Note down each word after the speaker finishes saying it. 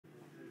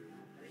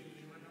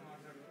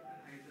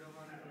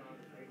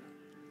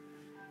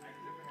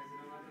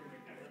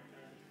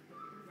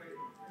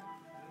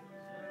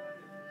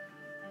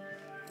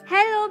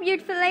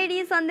beautiful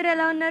ladies, అందరూ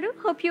ఎలా ఉన్నారు?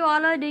 Hope you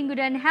all are doing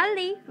good and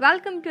healthy.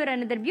 Welcome to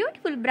another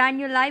beautiful brand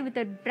new live with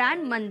a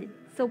brand Mandir.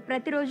 So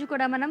ప్రతిరోజు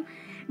కూడా మనం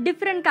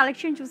different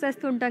collection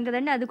చూసేస్తూ ఉంటాం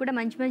కదండి. అది కూడా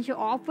మంచి మంచి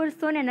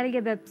ఆఫర్స్తో అండ్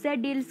అలాగే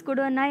వెబ్సైట్ డీల్స్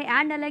కూడా ఉన్నాయి.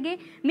 అండ్ అలాగే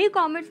మీ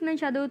కామెంట్స్ మేము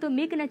చదువుతూ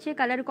మీకు నచ్చే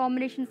కలర్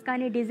కాంబినేషన్స్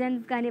కానీ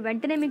డిజైన్స్ కానీ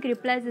వెంటనే మీకు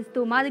రిప్లైస్ ఇస్తూ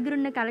మా దగ్గర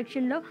ఉన్న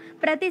కలెక్షన్లో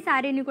ప్రతి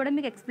శారీని కూడా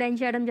మీకు ఎక్స్ప్లెయిన్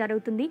చేయడం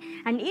జరుగుతుంది.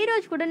 అండ్ ఈ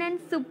రోజు కూడా నేను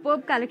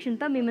సూపర్బ్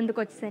కలెక్షన్తో మీ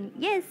ముందుకు వచ్చేసాను.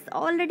 ఎస్,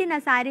 ఆల్రెడీ నా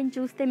శారీని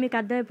చూస్తే మీకు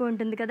అర్థమైపోయి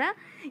ఉంటుంది కదా.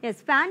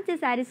 Yes, fancy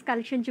saris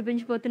collection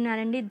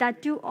చూపించబోతున్నానండి. That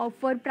to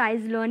offer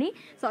ప్రైస్లోని.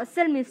 So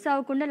అస్సలు మిస్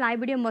అవ్వకుండా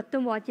లైవ్ వీడియో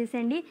మొత్తం వాచ్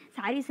చేసేయండి.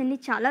 శారీస్ అన్నీ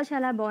చాలా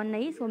చాలా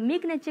బాగున్నాయి. సో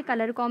మీకు నచ్చే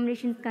కలర్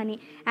కాంబినేషన్స్ కానీ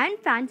అండ్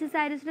ఫ్యాన్సీ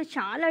శారీస్లో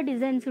చాలా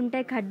డిజైన్స్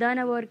ఉంటాయి.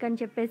 ఖర్దానా వర్క్ అని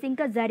చెప్పేసి,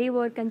 ఇంకా జరీ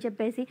వర్క్ అని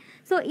చెప్పేసి.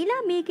 సో ఇలా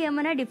మీకు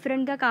ఏమైనా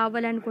డిఫరెంట్గా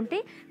కావాలనుకుంటే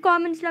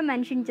కామెంట్స్లో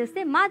మెన్షన్ చేస్తే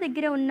మా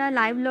దగ్గర ఉన్న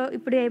లైవ్లో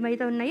ఇప్పుడు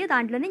ఏమైతే ఉన్నాయో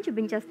దాంట్లో నేను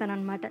చూపించేస్తాను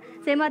అనమాట.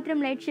 సో ఏమాత్రం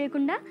లేట్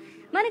చేయకుండా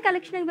మన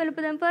కలెక్షన్కి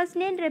వెళ్ళిపోదాం. ఫస్ట్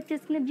నేను రేపు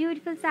చేసుకున్న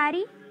beautiful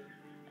sari.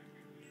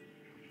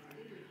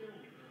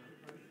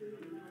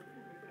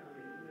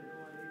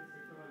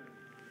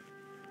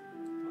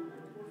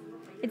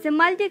 It's a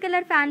multicolor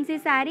fancy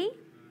saree.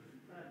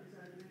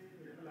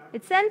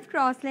 It's self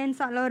cross lines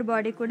all over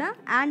body kuda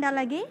and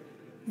alage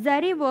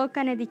zari work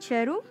anedi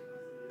icharu.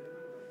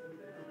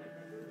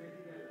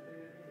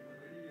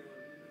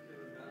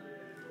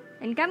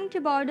 And coming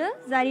to border,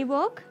 zari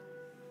work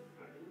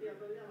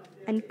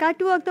and cut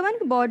work tho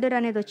manaki border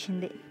anedi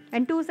ochindi.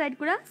 And two side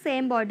kuda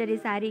same border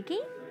ee saree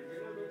ki.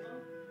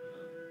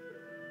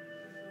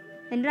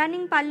 And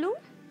running pallu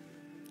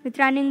with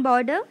running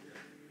border.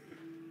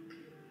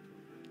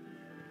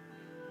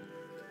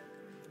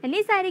 And ఈ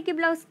శారీకి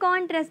blouse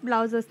contrast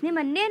blouse వస్తుంది.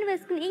 మరి నేను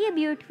వేసుకుని ఈ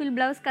beautiful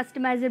blouse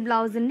customized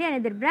blouse ఉంది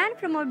అనేది brand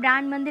from our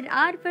brand Mandir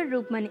are for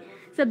Roopmani.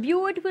 So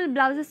beautiful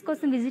blouses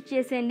కోసం విజిట్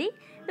చేసేయండి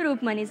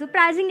Roopmani. So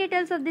pricing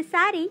details of the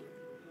sari.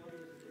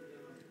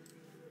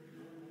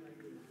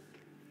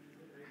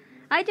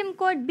 Item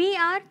code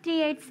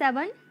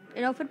BR387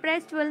 and offer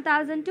price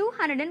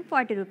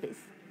 12,240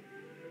 rupees.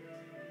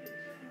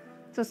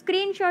 So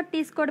screen shot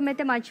తీసుకోవడం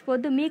అయితే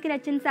మర్చిపోద్దు. మీకు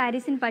నచ్చిన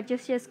శారీస్ని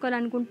పర్చేస్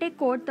చేసుకోవాలనుకుంటే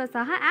కోడ్తో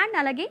సహా అండ్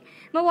అలాగే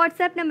మా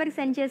వాట్సాప్ నెంబర్కి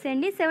సెండ్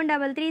చేసేయండి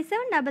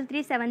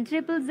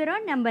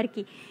 7337337000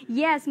 నెంబర్కి.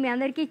 ఎస్, మీ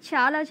అందరికీ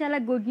చాలా చాలా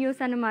గుడ్ న్యూస్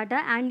అనమాట.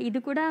 అండ్ ఇది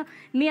కూడా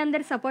మీ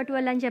అందరి సపోర్ట్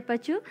వల్ల అని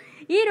చెప్పచ్చు.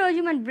 ఈరోజు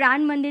మన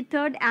brand Mandir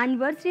 3rd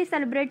anniversary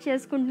celebrate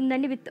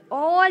చేసుకుంటుందండి with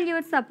all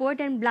your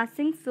support and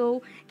blessings. So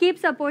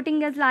keep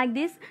supporting us like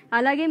this.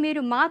 అలాగే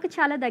మీరు మాకు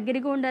చాలా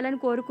దగ్గరగా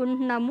ఉండాలని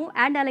కోరుకుంటున్నాము.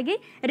 అండ్ అలాగే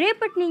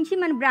రేపటి నుంచి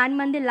మన బ్రాండ్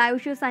మందిర్ లైవ్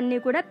షోస్ అన్నీ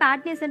కూడా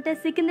ప్యాట్నీ సెంటర్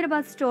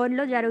సికింద్రాబాద్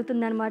స్టోర్లో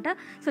జరుగుతుందన్నమాట.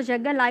 సో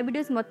చక్కగా లైవ్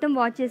వీడియోస్ మొత్తం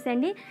వాచ్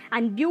చేసేయండి.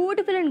 And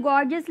beautiful and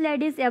gorgeous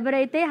ladies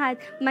ఎవరైతే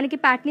మనకి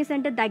ప్యాట్నీ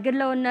సెంటర్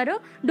దగ్గరలో ఉన్నారో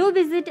do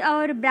visit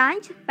our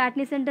branch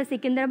Patny centre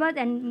Secunderabad.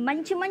 And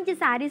మంచి మంచి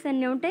శారీస్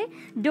అన్నీ ఉంటాయి.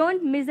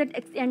 Don't miss it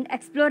and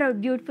explore our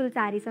beautiful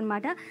saris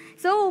అనమాట.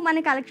 సో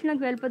మన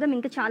కలెక్షన్లోకి వెళ్ళిపోదాం.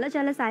 ఇంకా చాలా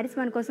చాలా శారీస్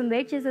మన కోసం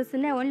వెయిట్ చేసి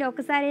వస్తున్నాయి. ఓన్లీ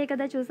ఒక శారీ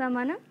కదా చూసాం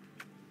మనం.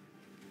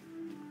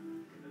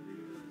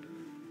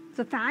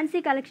 సో ఫ్యాన్సీ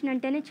కలెక్షన్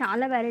అంటేనే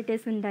చాలా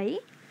వెరైటీస్ ఉంటాయి.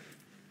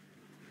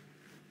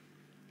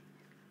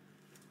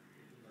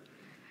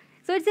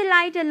 So it's a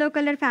light yellow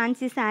colour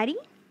fancy sari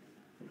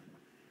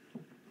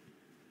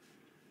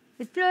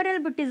with floral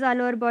buttis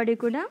all over body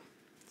కూడా.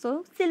 సో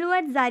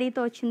సిల్వర్ జారీతో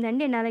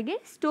వచ్చిందండి. అండ్ అలాగే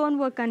స్టోన్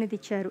వర్క్ అనేది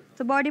ఇచ్చారు.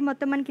 సో బాడీ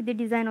మొత్తం మనకి ఇది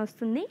డిజైన్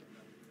వస్తుంది.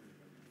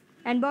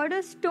 And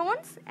border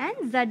stones and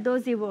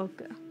zardozi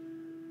work.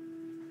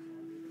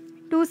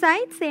 Two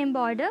sides same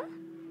border.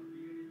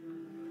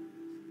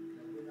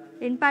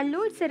 In pallu,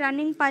 it's a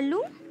running pallu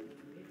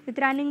with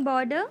running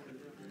border.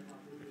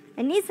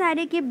 And ఈ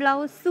శారీకి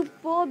blouse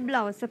super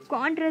blouse,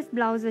 contrast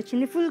blouse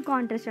వచ్చింది. ఫుల్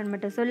కాంట్రాస్ట్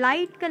అనమాట. సో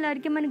లైట్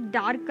కలర్కి మనకి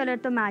డార్క్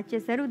కలర్తో మ్యాచ్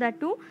చేశారు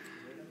that.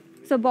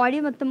 So body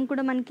మొత్తం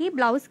కూడా మనకి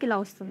బ్లౌజ్కి ఇలా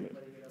వస్తుంది.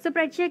 సో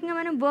ప్రత్యేకంగా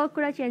మనం వర్క్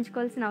కూడా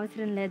చేయించుకోవాల్సిన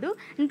అవసరం లేదు.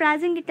 అండ్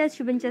ప్రైజింగ్ డీటెయిల్స్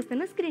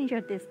చూపించేస్తాను, స్క్రీన్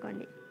షాట్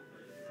తీసుకోండి.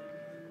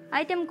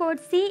 Item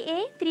code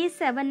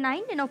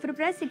CA379 and offer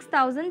price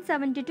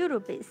 6,072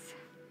 rupees.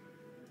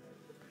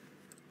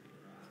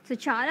 So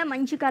చాలా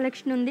మంచి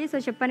కలెక్షన్ ఉంది. సో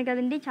చెప్పాను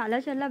కదండి, చాలా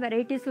చాలా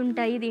వెరైటీస్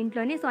ఉంటాయి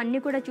దీంట్లోని. సో అన్నీ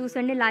కూడా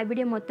చూసండి లైవ్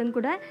వీడియో మొత్తం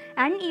కూడా.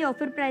 అండ్ ఈ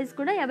ఆఫర్ ప్రైస్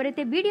కూడా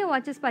ఎవరైతే వీడియో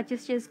వాచెస్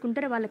పర్చేస్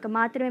చేసుకుంటారో వాళ్ళకి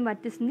మాత్రమే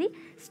వర్తిస్తుంది.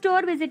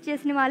 స్టోర్ విజిట్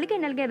చేసిన వాళ్ళకి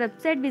అలాగే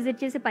వెబ్సైట్ విజిట్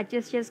చేసి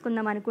పర్చేస్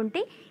చేసుకుందాం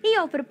అనుకుంటే ఈ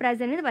ఆఫర్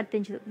ప్రైస్ అనేది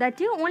వర్తించదు.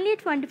 దట్ యూ ఓన్లీ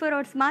 24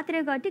 hours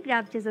మాత్రమే కాబట్టి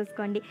గ్రాప్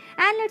చేసేసుకోండి.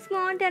 And let's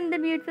move on to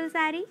another beautiful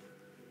sari.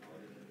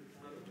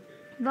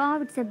 Wow,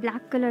 it's a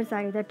black colour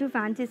sari. That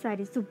fancy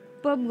sari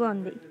సూపర్గా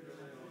ఉంది.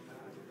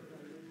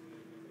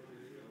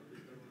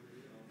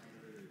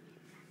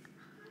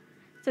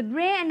 సో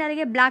గ్రే అండ్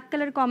అలాగే బ్లాక్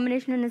కలర్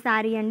కాంబినేషన్ ఉన్న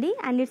శారీ అండి.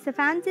 And it's a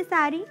fancy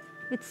sari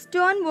with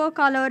stone work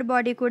all over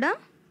body కూడా.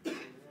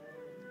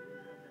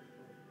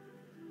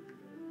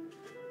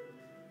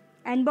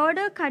 And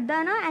border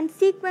ఖర్దానా and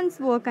sequence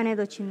work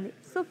అనేది వచ్చింది.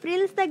 So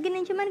frills దగ్గర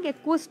నుంచి మనకి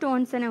ఎక్కువ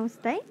స్టోన్స్ అనేవి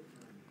వస్తాయి.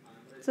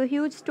 సో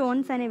హ్యూజ్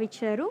స్టోన్స్ అనేవి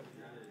ఇచ్చారు.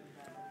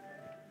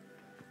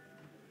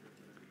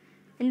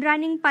 అండ్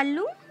రన్నింగ్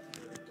పళ్ళు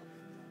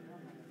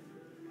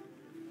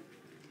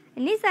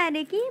ఈ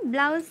శారీకి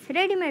బ్లౌజ్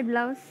రెడీమేడ్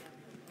బ్లౌజ్.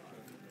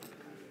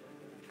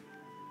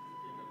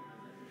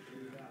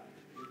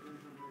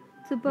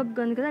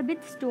 సూపర్గా ఉంది కదా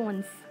with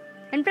stones.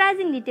 And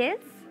pricing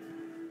details.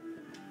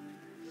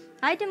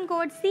 Item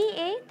code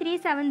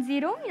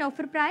CA370 in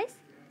offer price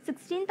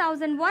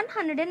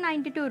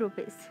 16,192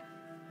 rupees.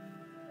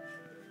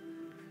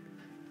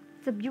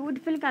 So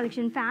beautiful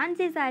collection.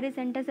 Fancy saris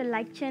అంటే అసలు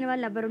లైక్ చేయని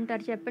వాళ్ళు ఎవరు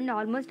ఉంటారు చెప్పండి.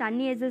 ఆల్మోస్ట్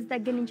అన్ని ఏజెస్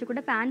దగ్గర నుంచి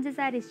కూడా ఫ్యాన్సీ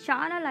శారీస్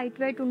చాలా లైట్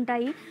వెయిట్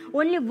ఉంటాయి.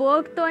 ఓన్లీ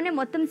వర్క్తోనే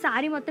మొత్తం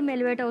శారీ మొత్తం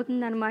ఎలివేట్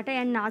అవుతుంది అనమాట.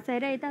 అండ్ నా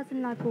శారీ అయితే అసలు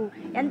నాకు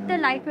ఎంత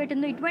లైట్ వెయిట్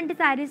ఉందో ఇటువంటి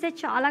శారీసే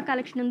చాలా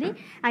కలెక్షన్ ఉంది.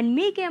 అండ్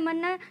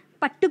మీకేమన్నా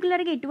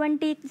పర్టికులర్గా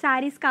ఇటువంటి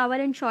శారీస్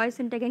కావాలని చాయిస్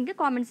ఉంటే కనుక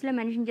కామెంట్స్లో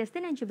మెన్షన్ చేస్తే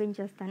నేను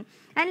చూపించేస్తాను.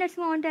 And let's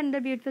move on to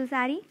another beautiful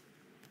sari.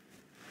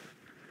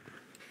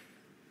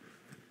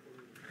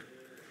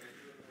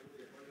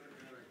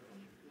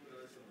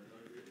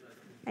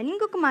 And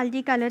ఇంకొక మల్టీ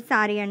కలర్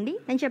శారీ అండి.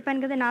 నేను చెప్పాను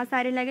కదా నా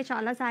శారీ లాగే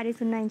చాలా శారీస్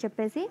ఉన్నాయని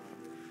చెప్పేసి.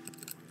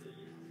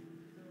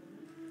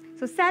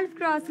 సో సెల్ఫ్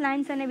క్రాస్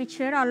లైన్స్ అనేవి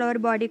ఇచ్చారు ఆల్ ఓవర్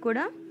బాడీ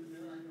కూడా.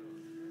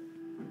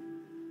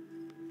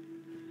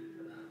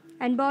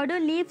 And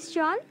border leaves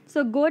shawl. So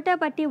gota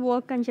పట్టి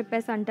వర్క్ అని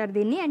చెప్పేసి అంటారు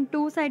దీన్ని. అండ్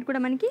టూ సైడ్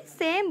కూడా మనకి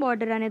సేమ్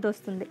బార్డర్ అనేది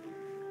వస్తుంది.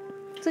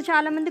 సో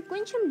చాలామంది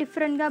కొంచెం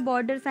డిఫరెంట్గా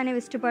బార్డర్స్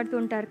అనేవి ఇష్టపడుతూ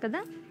ఉంటారు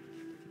కదా.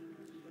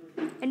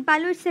 అండ్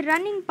పళ్ళు ఇట్స్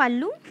రన్నింగ్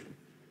పళ్ళు.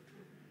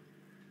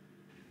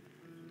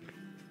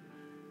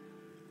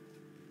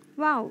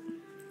 వావ్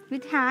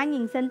విత్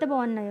హ్యాంగింగ్స్ ఎంత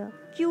బాగున్నాయో,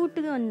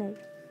 క్యూట్గా ఉన్నాయి.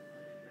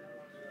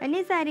 అండ్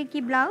ఈ శారీకి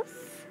బ్లౌజ్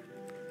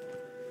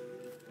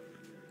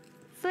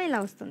సో ఇలా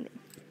వస్తుంది,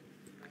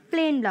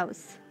 ప్లెయిన్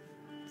బ్లౌజ్.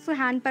 సో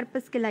హ్యాండ్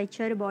పర్పస్కి ఇలా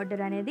ఇచ్చారు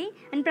బార్డర్ అనేది.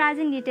 And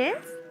pricing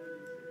details.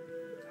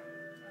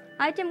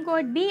 Item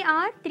code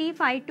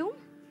BR352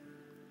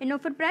 in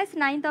offer price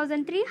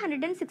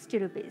 9,360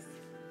 rupees.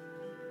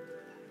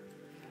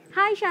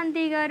 Hi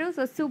శాంతి గారు.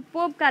 So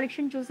super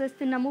collection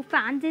చూసేస్తున్నాము.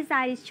 Fancy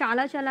saris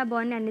చాలా చాలా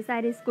బాగున్నాయి అన్ని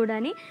శారీస్ కూడా.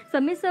 సో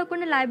మిస్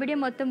అవ్వకుండా లైవ్ వీడియో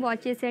మొత్తం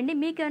వాచ్ చేసేయండి.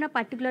 మీకు ఏమైనా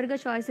పర్టికులర్గా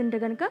చాయిస్ ఉంటే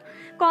కనుక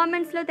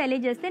కామెంట్స్లో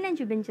తెలియజేస్తే నేను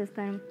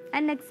చూపించేస్తాను.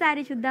 అండ్ నెక్స్ట్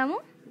శారీ చూద్దాము.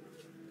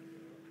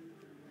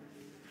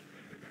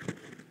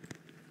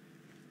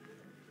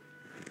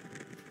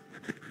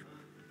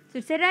 So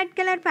it's red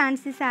colour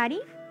fancy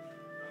sari.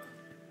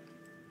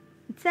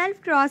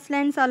 Self cross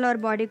lines all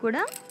over body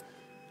కూడా.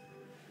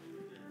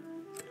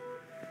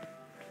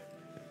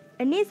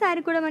 అండ్ ఈ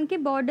శారీ కూడా మనకి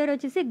బార్డర్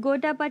వచ్చేసి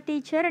గోటా పట్టి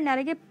ఇచ్చారు. అండ్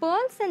అలాగే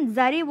పర్ల్స్ అండ్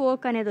జరీ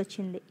వర్క్ అనేది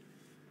వచ్చింది.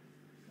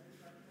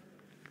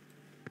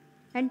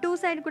 అండ్ టూ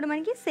సైడ్ కూడా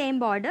మనకి సేమ్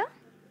బార్డర్.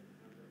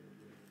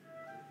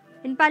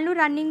 అండ్ పళ్ళు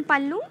రన్నింగ్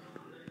పళ్ళు.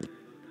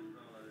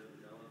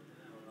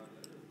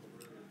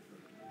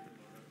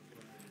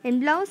 And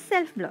blouse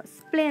self blouse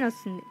plain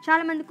వస్తుంది.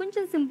 చాలామంది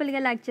కొంచెం సింపుల్గా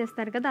లైక్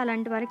చేస్తారు కదా,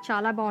 అలాంటి వారికి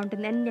చాలా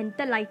బాగుంటుంది. అండ్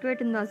ఎంత లైట్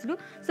వెయిట్ ఉందో అసలు.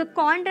 సో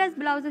కాంట్రాస్ట్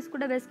బ్లౌజెస్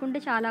కూడా వేసుకుంటే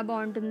చాలా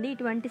బాగుంటుంది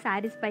ఇటువంటి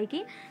శారీస్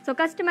పైకి. సో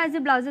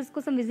కస్టమైజ్డ్ బ్లౌజెస్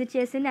కోసం విజిట్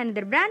చేసింది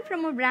another brand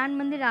from brand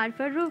Mandir are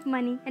for roof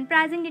money. And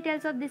pricing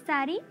details of this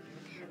sari.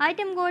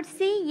 Item code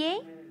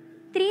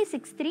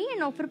CA363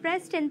 and offer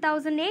price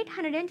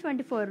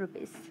 10,824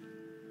 rupees.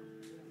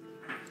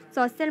 So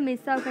అస్సలు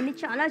మిస్ అవ్వకండి,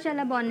 చాలా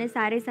చాలా బాగున్నాయి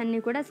శారీస్ అన్నీ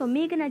కూడా. సో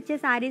మీకు నచ్చే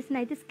శారీస్ని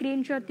అయితే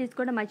స్క్రీన్ షాట్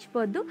తీసుకోవడం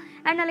మర్చిపోద్దు.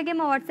 అండ్ అలాగే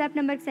మా వాట్సాప్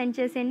నెంబర్కి సెండ్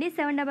చేసేయండి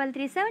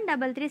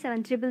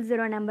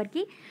 7337337000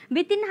 నెంబర్కి.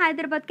 With in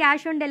Hyderabad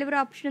cash on delivery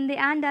option ఉంది.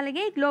 అండ్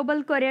అలాగే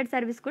గ్లోబల్ కొరియర్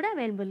సర్వీస్ కూడా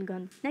అవైలబుల్గా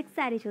ఉంది. నెక్స్ట్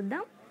శారీ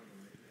చూద్దాం.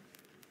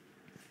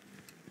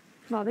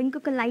 బాబు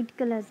ఇంకొక light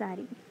colour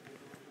sari.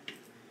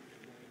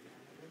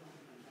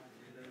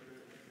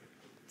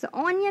 So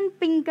onion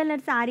pink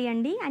colour sari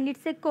అండి. And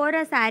it's a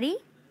Kora sari.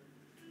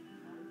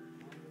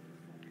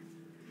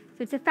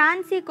 So it's a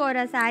fancy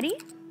Kora saree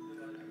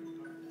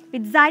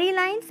with zari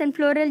lines and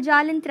floral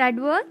jal and thread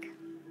work.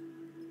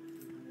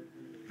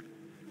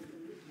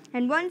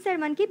 And one side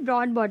manki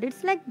broad border.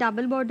 It's like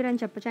double border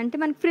అని చెప్పొచ్చు. అంటే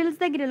మనకి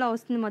frills దగ్గర ఇలా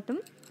వస్తుంది మొత్తం.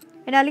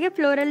 And అలాగే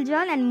floral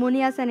జాల్ అండ్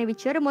మోనియాస్ అనేవి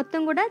ఇచ్చారు.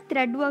 మొత్తం కూడా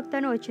థ్రెడ్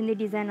వర్క్తోనే వచ్చింది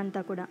డిజైన్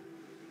అంతా కూడా.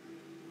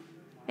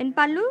 అండ్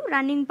పళ్ళు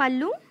రన్నింగ్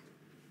పళ్ళు.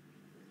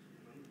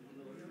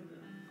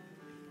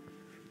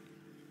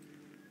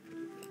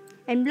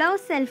 అండ్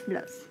బ్లౌజ్ సెల్ఫ్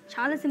బ్లౌజ్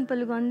చాలా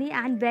సింపుల్గా ఉంది.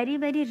 And very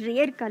very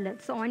rare colour.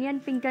 So onion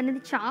pink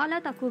అనేది చాలా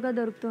తక్కువగా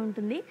దొరుకుతూ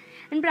ఉంటుంది.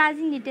 And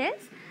pricing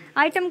details.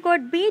 Item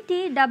code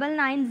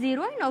BT990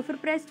 and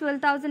offer price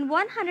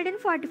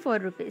 12,144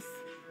 rupees.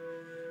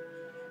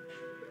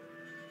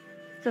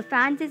 So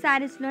fancy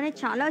శారీస్లోనే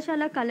చాలా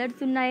చాలా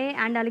కలర్స్ ఉన్నాయి.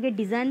 అండ్ అలాగే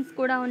డిజైన్స్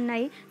కూడా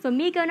ఉన్నాయి. సో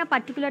మీకు ఏమైనా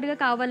పర్టికులర్గా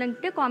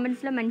కావాలంటే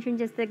కామెంట్స్లో మెన్షన్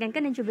చేస్తే కనుక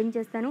నేను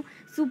చూపించేస్తాను.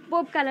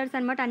 సూపర్ కలర్స్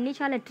అనమాట. అన్నీ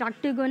చాలా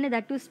అట్రాక్టివ్గా ఉన్నాయి.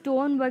 దట్ టు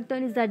స్టోన్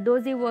వర్క్తో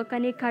జర్దోజీ వర్క్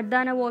అని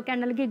ఖర్దానా వర్క్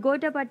అండ్ అలాగే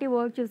గోటపట్టి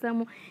వర్క్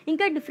చూసాము.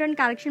 ఇంకా డిఫరెంట్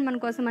కలెక్షన్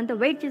మన కోసం అంతా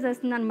వెయిట్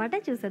చేసేస్తుంది అనమాట.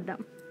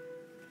 చూసేద్దాం.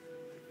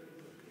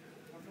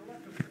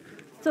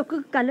 సో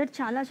ఒక్కొక్క కలర్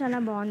చాలా చాలా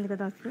బాగుంది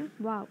కదా అసలు.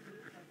 Wow.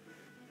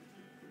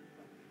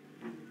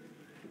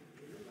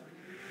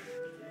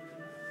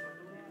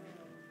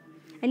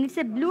 And it's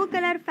a blue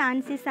colour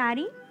fancy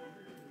sari.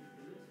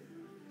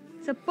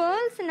 So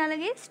pearls and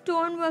అలాగే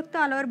స్టోన్ వర్క్తో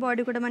ఆల్ ఓవర్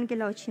బాడీ కూడా మనకి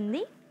ఇలా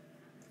వచ్చింది.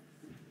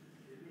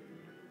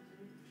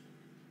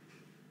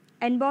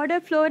 అండ్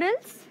బార్డర్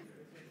ఫ్లోరల్స్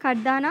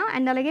కర్దానా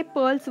అండ్ అలాగే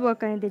పర్ల్స్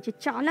వర్క్ అనేది వచ్చి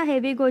చాలా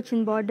హెవీగా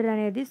వచ్చింది బార్డర్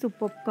అనేది,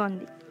 సూపర్గా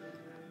ఉంది.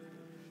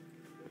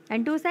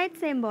 And 2 sides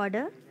same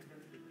border.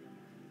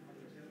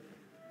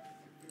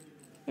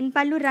 And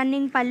పళ్ళు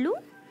రన్నింగ్ పళ్ళు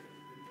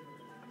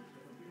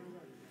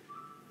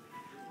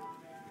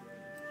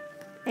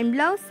అండ్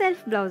బ్లౌజ్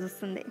సెల్ఫ్ బ్లౌజ్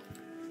వస్తుంది.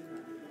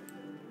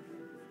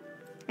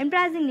 And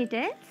pricing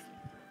details.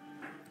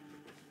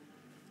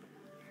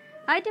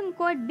 Item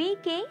code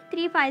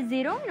BK350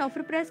 and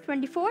offer price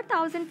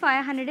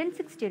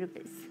 24,560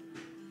 rupees.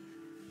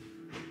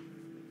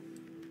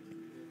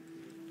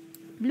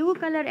 Blue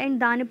colour and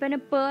దానిపైన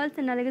పర్ల్స్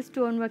అండ్ అలాగే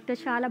స్టోన్ వర్క్తో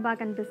చాలా బాగా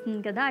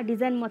కనిపిస్తుంది కదా, ఆ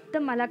డిజైన్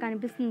మొత్తం అలా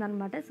కనిపిస్తుంది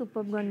అనమాట.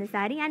 సూపర్గా ఉంది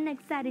శారీ. అండ్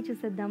నెక్స్ట్ శారీ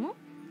చూసేద్దాము.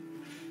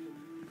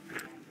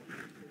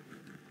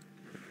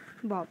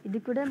 బాబ్, ఇది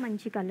కూడా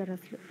మంచి కలర్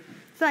అసలు.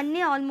 సో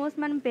అన్నీ ఆల్మోస్ట్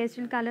మనం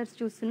పేస్టల్ కలర్స్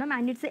చూస్తున్నాం.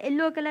 And it's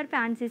yellow colour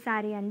fancy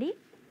sari అండి.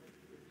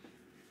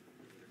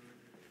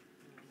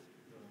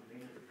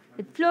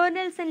 With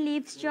florals and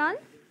leaves chaal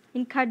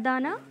in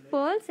ఖర్దానా,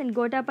 pearls and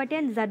gota patti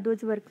and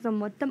జర్దోజ్ work. So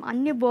మొత్తం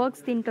అన్ని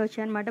వర్క్స్ దీంట్లో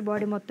వచ్చాయి అనమాట,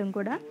 బాడీ మొత్తం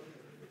కూడా.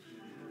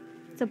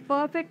 సో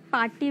పర్ఫెక్ట్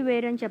పార్టీ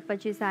వేర్ అని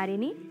చెప్పొచ్చు ఈ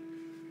శారీని.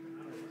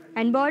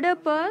 And border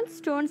pearls,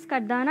 stones,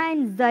 ఖర్దానా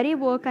and zari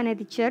work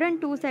అనేది ఇచ్చారు. అండ్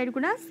 2 sides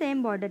కూడా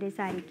సేమ్ బార్డర్ ఈ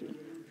శారీకి.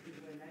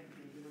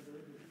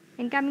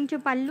 అండ్ కమింగ్ టు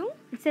పళ్ళు,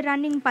 ఇట్స్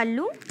రన్నింగ్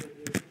పళ్ళు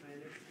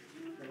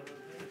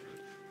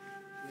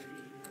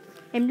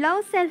అండ్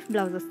బ్లౌజ్ సెల్ఫ్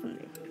బ్లౌజ్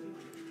వస్తుంది.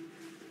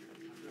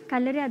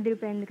 కలరే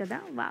అదిరిపోయింది కదా,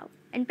 wow.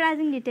 And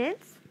pricing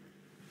details.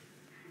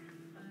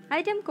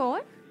 Item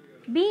code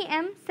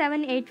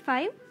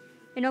BM785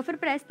 and offer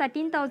price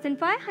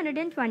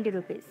 13,520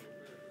 rupees.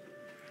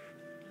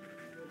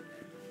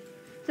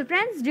 So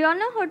friends, do you all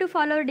know how to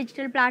follow our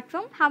digital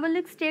platform? Have a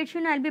look, stay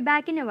tuned, I'll be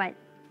back in a while.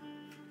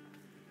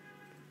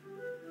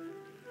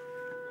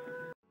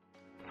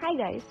 Hi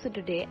guys, so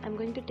today I'm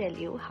going to tell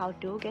you how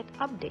to get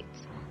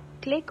updates.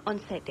 Click on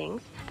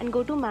settings and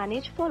go to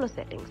manage follow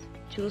settings.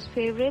 Choose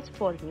favorites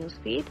for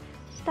newsfeed,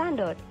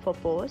 standard for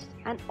posts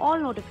and all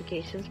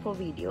notifications for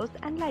videos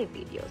and live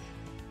videos.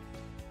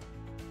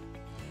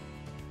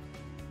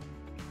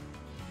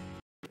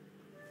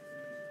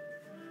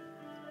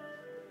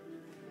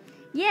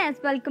 Yes,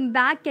 welcome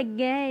back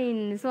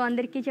again. So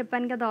అందరికీ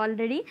చెప్పాను కదా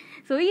already.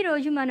 So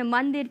ఈరోజు మనం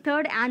Mandir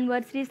 3rd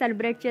anniversary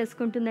celebrate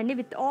చేసుకుంటుందండి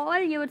with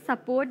all your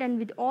support and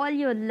with all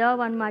your love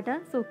అనమాట.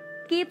 So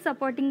keep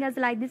supporting us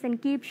like this and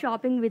keep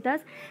shopping with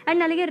us.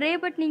 And అలాగే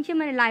రేపటి నుంచి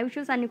మన లైవ్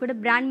షోస్ అన్నీ కూడా,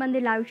 బ్రాండ్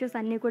మందిర్ లైవ్ షోస్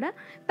అన్నీ కూడా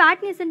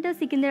ప్యాట్నీ సెంటర్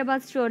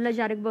సికింద్రాబాద్ స్టోర్లో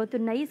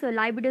జరగబోతున్నాయి. సో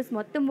లైవ్ వీడియోస్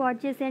మొత్తం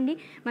వాచ్ చేసేయండి.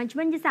 మంచి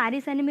మంచి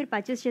శారీస్ అన్ని మీరు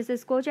పర్చేస్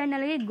చేసేసుకోవచ్చు. అండ్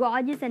అలాగే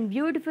గార్జియస్ అండ్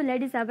బ్యూటిఫుల్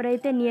లేడీస్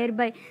ఎవరైతే నియర్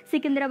బై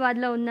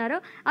సికింద్రాబాద్లో ఉన్నారో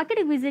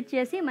అక్కడికి విజిట్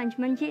చేసి మంచి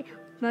మంచి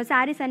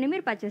శారీస్ అన్ని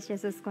మీరు పర్చేస్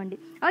చేసేసుకోండి.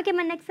 ఓకే,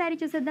 మన నెక్స్ట్ శారీ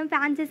చూసేద్దాం.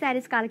 ఫ్యాన్సీ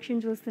శారీస్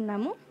కలెక్షన్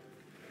చూస్తున్నాము.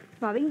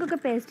 బాబు, ఇంకొక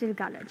పేస్టల్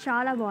కలర్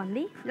చాలా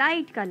బాగుంది,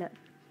 light colour.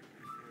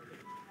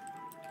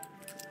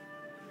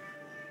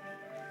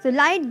 So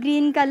light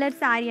green colour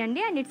sari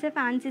అండి. And it's a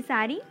fancy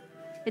sari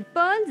with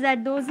pearl,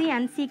 zardozi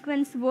and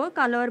sequence work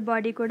all over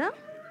body కూడా.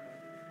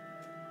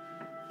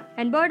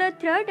 అండ్ బార్డర్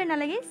థ్రెడ్ అండ్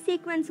అలాగే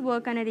సీక్వెన్స్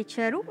వర్క్ అనేది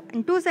ఇచ్చారు.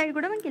 అండ్ 2 sides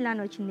కూడా మనకి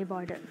ఇలానే వచ్చింది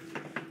బార్డర్.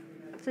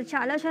 సో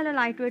చాలా చాలా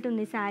లైట్ వెయిట్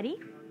ఉంది శారీ.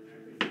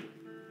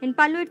 అండ్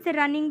పళ్ళు, ఇట్స్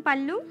రన్నింగ్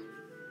పళ్ళు.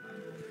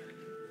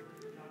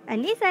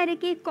 అండ్ ఈ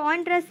శారీకి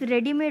కాంట్రాస్ట్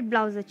రెడీమేడ్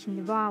బ్లౌజ్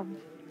వచ్చింది. వావ్,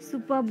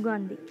 సూపర్గా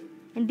ఉంది.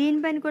 అండ్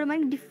దీనిపైన కూడా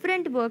మనకి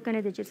డిఫరెంట్ వర్క్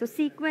అనేది వచ్చారు. సో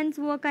సీక్వెన్స్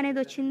వర్క్ అనేది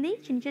వచ్చింది,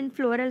 చిన్న చిన్న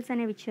ఫ్లోరల్స్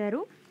అనేవి ఇచ్చారు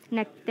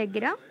నెక్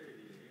దగ్గర.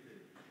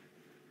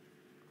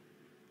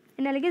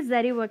 అండ్ అలాగే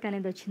జరీ వర్క్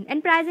అనేది వచ్చింది.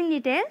 And pricing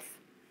details.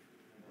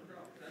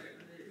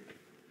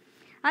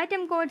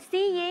 Item code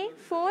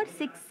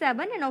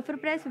CA467 and offer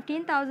price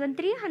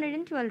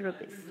 15,312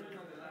 rupees.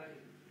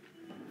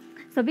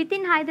 So with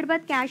in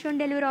Hyderabad cash on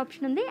delivery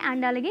option ఉంది.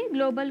 అండ్ అలాగే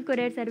గ్లోబల్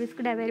కొరియర్ సర్వీస్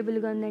కూడా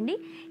అవైలబుల్గా ఉందండి.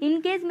 ఇన్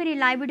కేస్ మీరు ఈ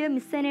లైవ్ వీడియో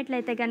మిస్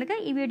అయినట్లయితే కనుక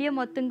ఈ వీడియో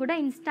మొత్తం కూడా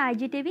ఇన్స్టా,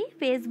 IGTV,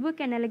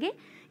 ఫేస్బుక్ అండ్ అలాగే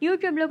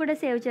యూట్యూబ్లో కూడా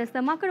సేవ్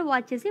చేస్తాము. అక్కడ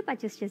వాచ్ చేసి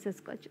పర్చేస్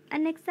చేసేసుకోవచ్చు.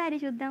 అండ్ నెక్స్ట్ శారీ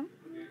చూద్దాం.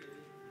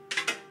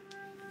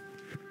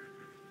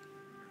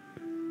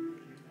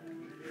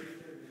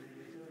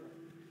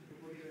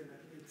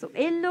 So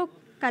yellow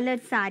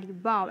colour sari,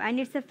 wow. And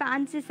it's a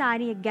fancy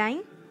sari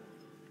again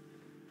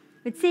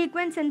with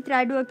sequence and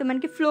thread వర్క్తో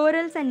మనకి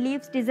ఫ్లోరల్స్ అండ్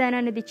లీవ్స్ డిజైన్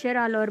అనేది ఇచ్చారు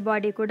ఆల్ ఓవర్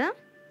బాడీ కూడా.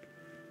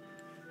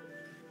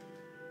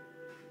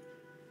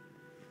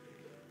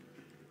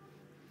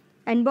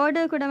 అండ్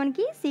బార్డర్ కూడా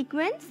మనకి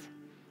సీక్వెన్స్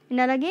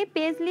అండ్ అలాగే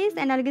పేస్లీస్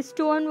అండ్ అలాగే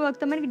స్టోన్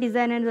వర్క్తో మనకి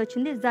డిజైన్ అనేది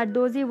వచ్చింది.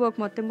 జర్దోజీ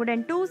వర్క్ మొత్తం కూడా.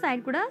 అండ్ 2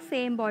 sides కూడా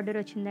సేమ్ బార్డర్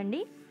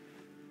వచ్చిందండి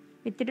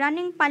విత్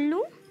రన్నింగ్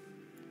పళ్ళు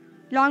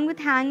లాంగ్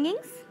విత్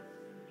హ్యాంగింగ్స్.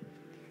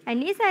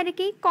 అండ్ ఈ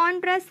శారీకి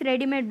కాంట్రాస్ట్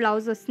రెడీమేడ్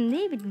బ్లౌజ్ వస్తుంది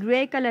with grey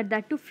colour,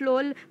 that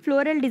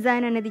floral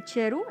design అనేది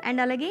ఇచ్చారు. అండ్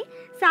అలాగే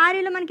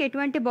శారీలో మనకి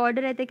ఎటువంటి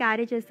బార్డర్ అయితే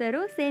క్యారీ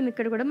చేస్తారో సేమ్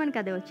ఇక్కడ కూడా మనకి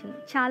అదే వచ్చింది.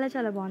 చాలా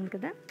చాలా బాగుంది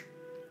కదా,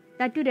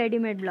 దట్టు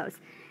రెడీమేడ్ బ్లౌజ్.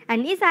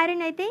 అండ్ ఈ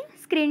శారీని అయితే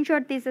స్క్రీన్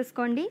షాట్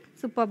తీసేసుకోండి,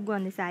 సూపర్గా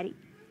ఉంది sari.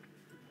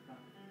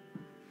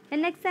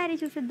 And next sari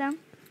చూసిద్దాం.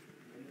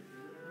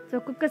 So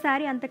ఒక్కొక్క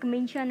శారీ అంతకు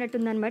మించి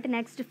అన్నట్టుందనమాట.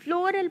 నెక్స్ట్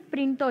ఫ్లోరల్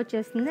ప్రింట్తో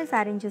వచ్చేస్తుంది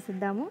శారీని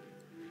చూసిద్దాము.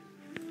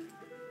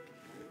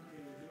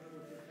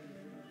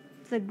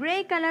 So grey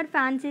colour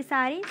fancy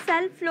sari,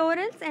 self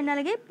florals and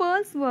అలాగే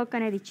పర్ల్స్ వర్క్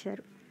అనేది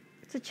ఇచ్చారు.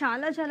 సో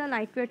చాలా చాలా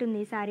లైట్ వెయిట్ ఉంది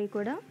ఈ శారీ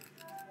కూడా.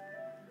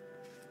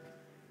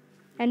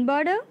 And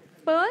border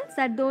pearl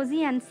zardozi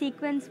and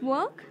sequence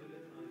work.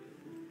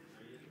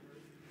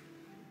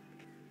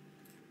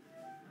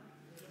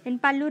 And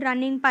పళ్ళు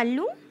రన్నింగ్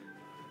పళ్ళు.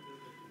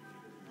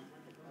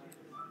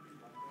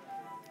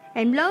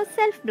 అండ్ బ్లౌజ్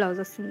సెల్ఫ్ బ్లౌజ్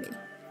వస్తుంది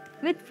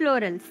విత్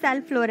ఫ్లోరల్స్,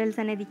 సెల్ఫ్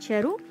ఫ్లోరల్స్ అనేది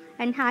ఇచ్చారు.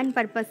 అండ్ హ్యాండ్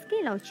పర్పస్కి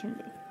ఇలా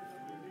వచ్చింది.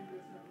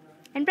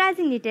 And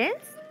pricing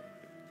details.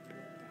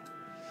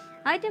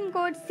 Item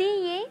code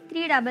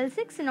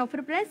CA366 and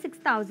offer price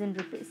 6000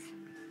 rupees.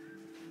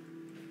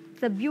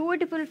 So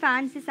beautiful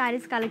fancy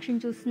saris collection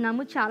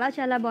చూస్తున్నాము. చాలా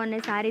చాలా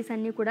బాగున్నాయి శారీస్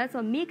అన్నీ కూడా. సో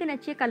మీకు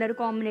నచ్చే కలర్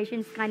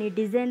కాంబినేషన్స్ కానీ,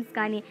 డిజైన్స్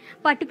కానీ,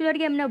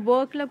 పర్టికులర్గా ఏమైనా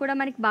వర్క్లో కూడా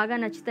మనకి బాగా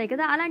నచ్చుతాయి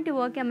కదా, అలాంటి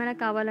వర్క్ ఏమైనా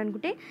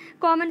కావాలనుకుంటే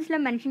కామెంట్స్లో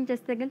మెన్షన్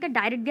చేస్తే కనుక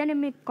డైరెక్ట్గానే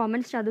మీకు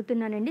కామెంట్స్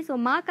చదువుతున్నానండి. సో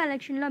మా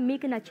కలెక్షన్లో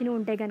మీకు నచ్చినవి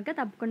ఉంటే కనుక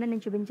తప్పకుండా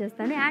నేను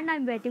చూపించేస్తాను. And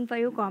I'm waiting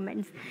for you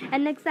comments.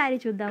 And next sari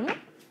చూద్దాము.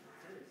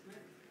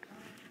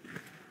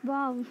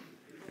 Wow,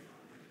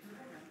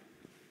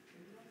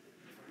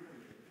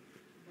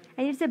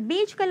 and it's a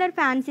beige color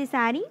fancy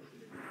saree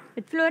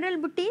with floral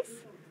booties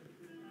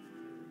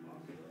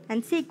and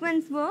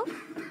sequence work.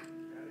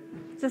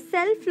 So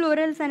self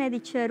florals అనేది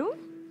ఇచ్చారు.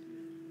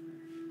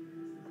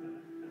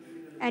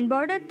 అండ్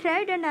బార్డర్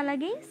థ్రెడ్ అండ్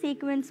అలాగే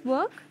సీక్వెన్స్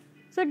వర్క్.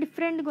 సో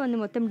డిఫరెంట్గా ఉంది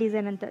మొత్తం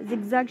design అంతా.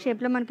 Zigzag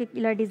షేప్లో మనకి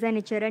ఇలా డిజైన్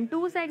ఇచ్చారు. అండ్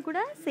టూ సైడ్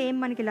కూడా సేమ్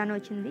మనకి ఇలానే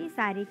వచ్చింది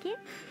శారీకి.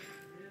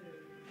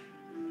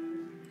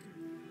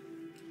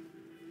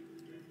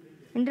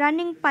 అండ్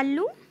రన్నింగ్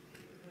పళ్ళు.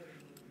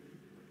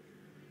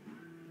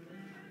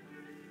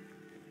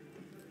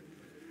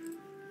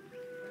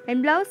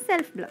 And blouse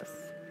self blouse.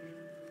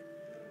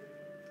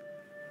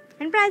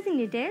 And pricing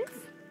details.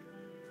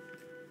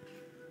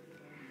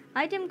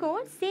 Item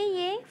code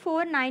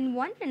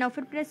CA491 and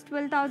offer price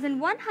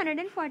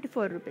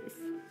 12,144 rupees.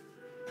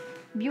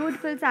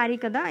 Beautiful sari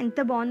కదా, ఎంత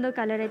బాగుందో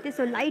కలర్ అయితే.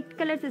 సో లైట్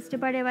కలర్స్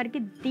ఇష్టపడే వారికి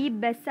ది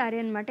బెస్ట్ శారీ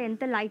అనమాట.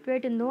 ఎంత లైట్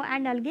వెయిట్ ఉందో.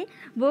 అండ్ అలాగే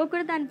వర్క్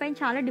కూడా దానిపైన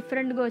చాలా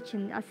డిఫరెంట్గా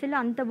వచ్చింది. అసలు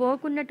అంత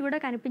వర్క్ ఉన్నట్టు కూడా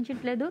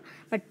కనిపించట్లేదు,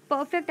 బట్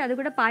పర్ఫెక్ట్. అది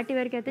కూడా పార్టీ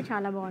వేర్కి అయితే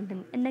చాలా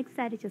బాగుంటుంది. Next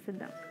sari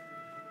చూసిద్దాం.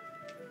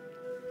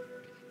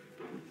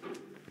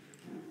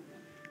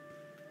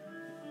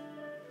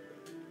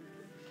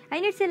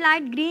 And it's a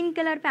light green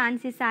color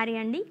fancy saree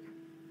andi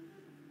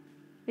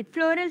with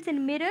florals and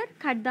mirror,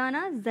 khardana,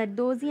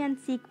 zardozi and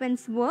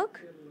sequence work.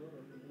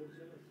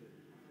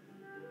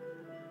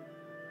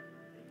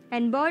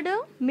 And border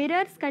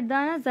mirrors,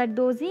 khardana,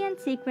 zardozi and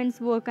sequence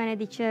work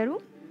anedi icharu.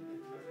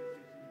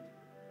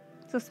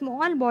 So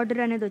small border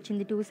anedi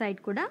ochindi two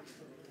side kuda.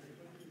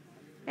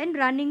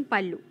 And running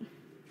pallu.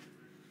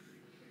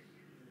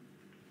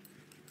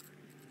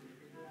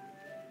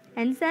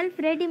 And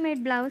self ready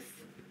made blouse.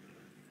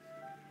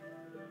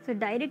 So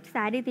direct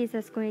sari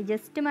తీసేసుకొని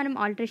just మనం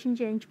alteration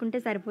చేయించుకుంటే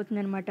సరిపోతుంది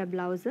అనమాట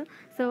blouse.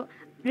 So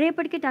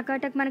రేపటికి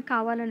టకాటక్ మనకు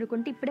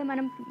కావాలనుకుంటే ఇప్పుడే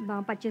మనం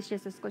పర్చేస్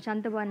చేసేసుకోవచ్చు.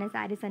 అంత బాగున్నాయి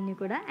శారీస్ అన్నీ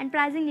కూడా. And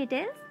pricing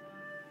details.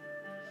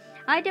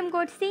 Item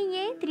code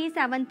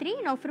CA373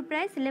 and offer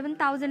price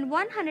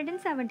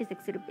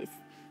 11,176 rupees.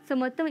 So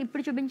మొత్తం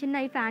ఇప్పుడు చూపించిన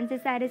ఈ ఫ్యాన్సీ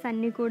శారీస్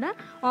అన్నీ కూడా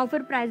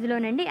ఆఫర్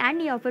ప్రైస్లోనండి.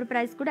 అండ్ ఈ ఆఫర్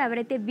ప్రైస్ కూడా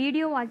ఎవరైతే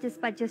వీడియో వాచెస్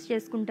పర్చేస్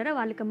చేసుకుంటారో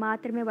వాళ్ళకి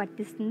మాత్రమే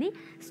వర్తిస్తుంది.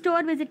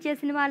 స్టోర్ విజిట్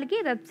చేసిన వాళ్ళకి,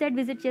 వెబ్సైట్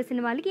విజిట్ చేసిన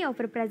వాళ్ళకి ఈ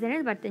ఆఫర్ ప్రైస్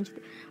అనేది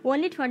వర్తించదు.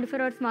 ఓన్లీ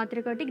 24 hours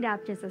మాత్రమే కాబట్టి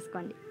గ్రాప్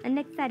చేసేసుకోండి. అండ్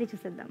నెక్స్ట్ శారీ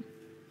చూసేద్దాం.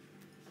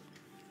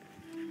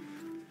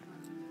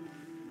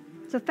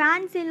 సో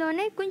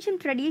ఫ్యాన్సీలోనే కొంచెం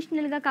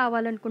ట్రెడిషనల్గా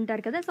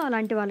కావాలనుకుంటారు కదా, సో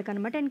అలాంటి వాళ్ళకి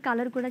అనమాట. అండ్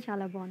కలర్ కూడా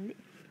చాలా బాగుంది.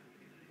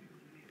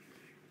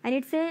 And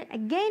it's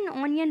again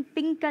onion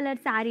pink colour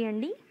sari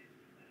అండి.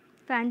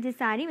 ఫ్యాన్సీ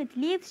శారీ విత్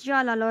లీవ్స్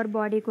జాల్ ఆల్ ఓవర్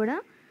బాడీ కూడా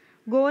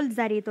గోల్డ్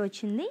జరీతో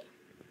వచ్చింది.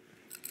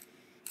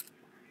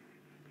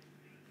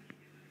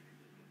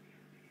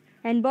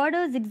 And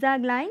border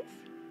zigzag lines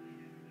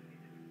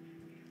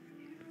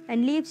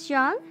and leaves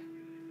జాల్.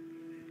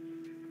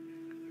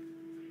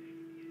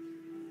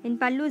 ఇన్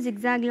పళ్ళు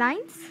zigzag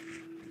lines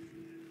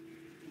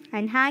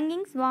and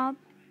hangings. Wow,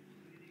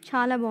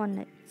 చాలా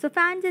బాగున్నాయి. సో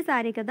ఫ్యాన్సీ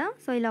శారీ కదా,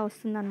 సో ఇలా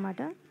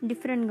వస్తుందన్నమాట.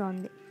 డిఫరెంట్గా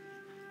ఉంది.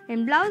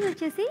 అండ్ బ్లౌజ్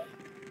వచ్చేసి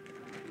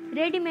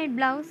readymade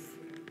blouse,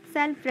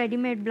 self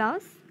readymade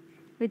blouse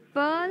with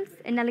pearls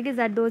and అలాగే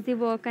జర్దోజీ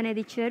వర్క్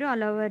అనేది ఇచ్చారు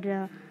ఆల్ ఓవర్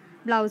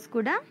బ్లౌజ్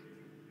కూడా.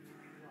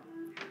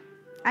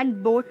 అండ్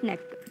బోట్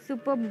నెక్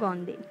సూపర్గా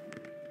ఉంది.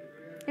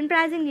 And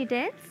pricing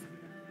details.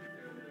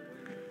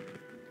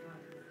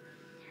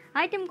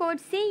 Item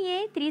code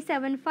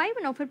CA375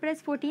 and offer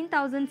price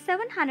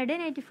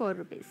 14,784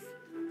 rupees.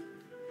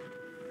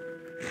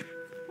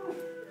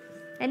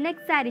 And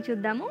next sari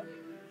చూద్దాము.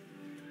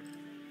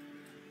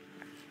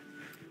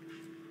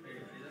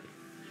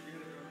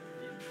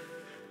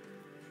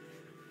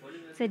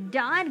 So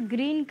dark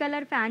green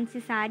colour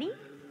fancy sari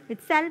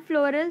with self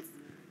florals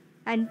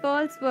and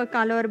pearls work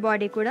all over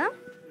body కూడా.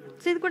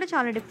 So ఇది కూడా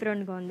చాలా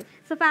డిఫరెంట్గా ఉంది.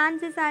 సో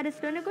ఫ్యాన్సీ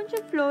శారీస్లోనే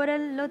కొంచెం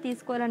ఫ్లోరల్లో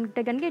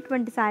తీసుకోవాలనుకుంటే కనుక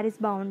ఇటువంటి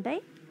శారీస్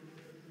బాగుంటాయి.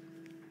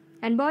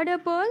 And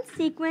border pearls,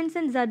 sequence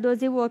and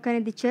zardozi work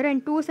అనేది ఇచ్చారు.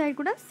 అండ్ టూ సైడ్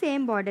కూడా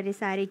సేమ్ బార్డర్ ఈ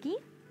శారీకి.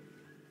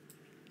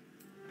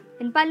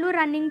 అండ్ పళ్ళు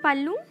రన్నింగ్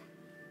పళ్ళు,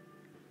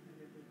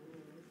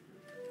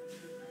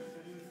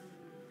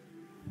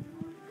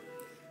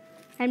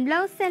 and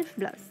blouse self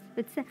blouse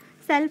with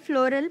self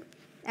floral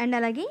and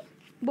అలాగే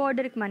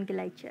బోర్డర్కి మనకి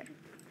ఇలా ఇచ్చారు.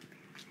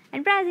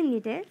 And pricing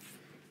details,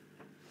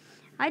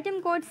 item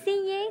code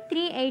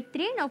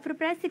CA383 and offer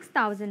price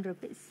 6000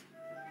 rupees.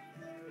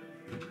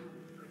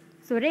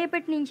 So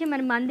రేపటి నుంచి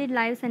మన మందిర్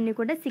లైవ్స్ అన్నీ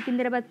కూడా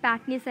సికింద్రాబాద్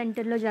ప్యాట్నీ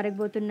సెంటర్లో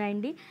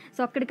జరగబోతున్నాయండి. సో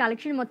అక్కడ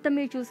కలెక్షన్ మొత్తం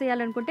మీరు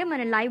చూసేయాలనుకుంటే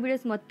మన లైవ్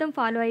వీడియోస్ మొత్తం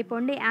ఫాలో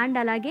అయిపోండి. అండ్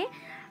అలాగే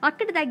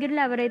అక్కడ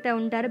దగ్గరలో ఎవరైతే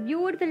ఉంటారో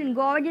beautiful and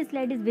gorgeous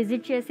ladies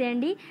visit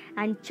చేసేయండి.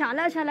 అండ్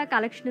చాలా చాలా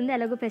కలెక్షన్ ఉంది.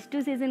 అలాగే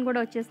ఫెస్టివ్ సీజన్ కూడా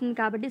వచ్చేస్తుంది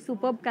కాబట్టి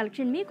సూపర్బ్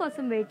కలెక్షన్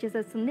మీకోసం వెయిట్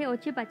చేసేస్తుంది.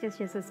 వచ్చి పర్చేస్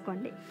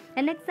చేసేసుకోండి.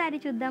 అండ్ నెక్స్ట్ శారీ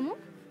చూద్దాము.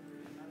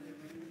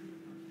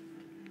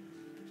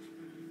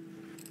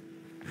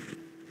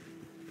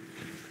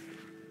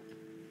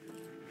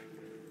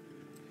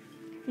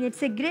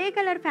 It's a grey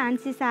colour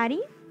fancy sari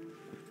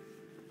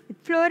with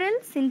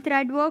florals in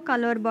thread work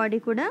colour body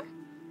కూడా.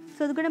 సో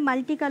అది కూడా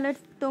మల్టీ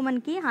కలర్స్తో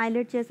మనకి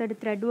హైలైట్ చేశాడు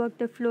థ్రెడ్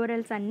వర్క్తో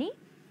ఫ్లోరల్స్ అన్నీ.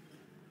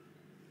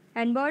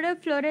 అండ్ బోర్డర్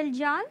ఫ్లోరల్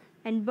జాల్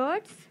అండ్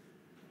బర్డ్స్.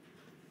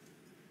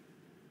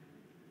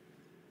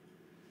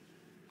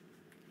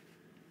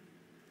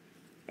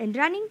 అండ్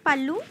రన్నింగ్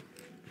పళ్ళు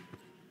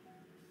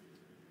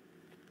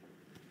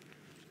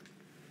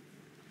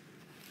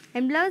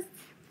and blouse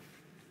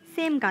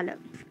same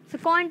colour. So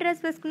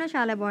contrast వేసుకున్నా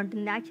చాలా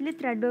బాగుంటుంది. యాక్చువల్లీ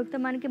థ్రెడ్ వర్క్తో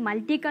మనకి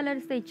మల్టీ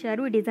కలర్స్తో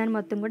ఇచ్చారు. ఈ డిజైన్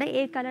మొత్తం కూడా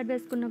ఏ కలర్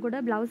వేసుకున్నా కూడా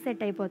బ్లౌజ్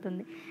సెట్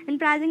అయిపోతుంది. And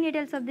pricing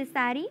details of this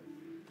sari,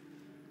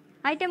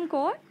 item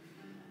code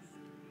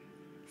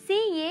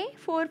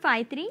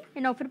CA453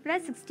 and offer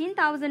price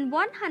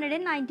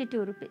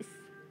 16,192 rupees.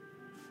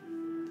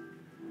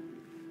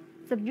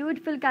 So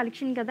beautiful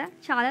collection కదా,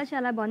 చాలా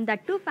చాలా బాగుంది.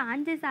 దట్టు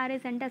ఫ్యాన్సీ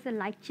శారీస్ అంటే అసలు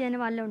లైక్ చేయని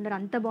వాళ్ళు ఉండరు,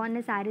 అంత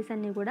బాగున్నాయి శారీస్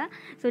అన్నీ కూడా.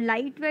 సో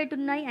లైట్ వెయిట్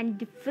ఉన్నాయి and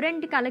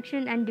different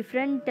collection and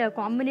different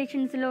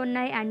కాంబినేషన్స్లో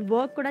ఉన్నాయి. అండ్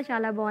వర్క్ కూడా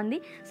చాలా బాగుంది.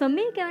 సో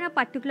మీకు ఏమైనా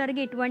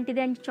పర్టికులర్గా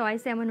ఎటువంటిది అండ్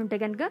చాయిస్ ఏమైనా ఉంటే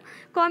కనుక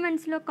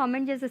కామెంట్స్లో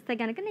కామెంట్ చేసేస్తే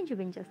కనుక నేను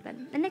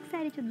చూపించేస్తాను. నెక్స్ట్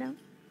శారీ చూద్దాం.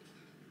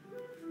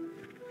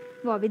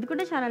 వావ్, ఇది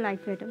కూడా చాలా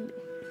లైట్ వెయిట్ ఉంది.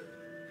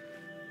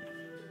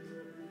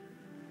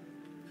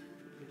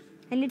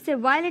 And it's a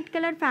violet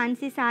color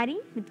fancy saree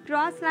with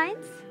cross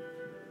lines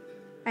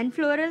and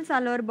florals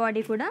all over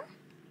body kuda.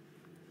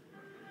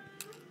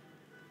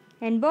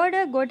 And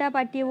border gota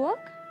patti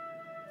work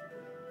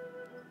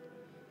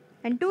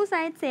and two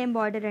sides same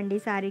border andi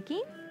saree ki.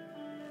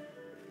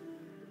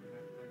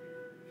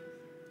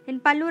 And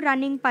pallu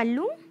running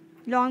pallu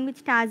long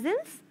with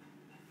tassels.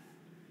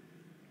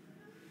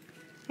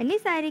 And ee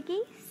saree ki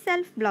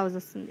self blouse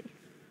వస్తుంది.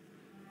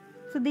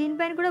 So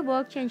దీనిపైన కూడా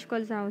work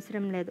చేయించుకోవాల్సిన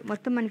అవసరం లేదు,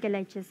 మొత్తం మనకి ఎలా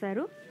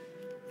ఇచ్చేసారు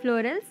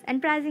florals. And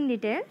pricing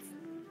details,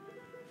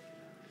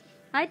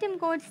 item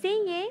code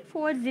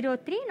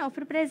CA403 and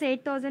offer price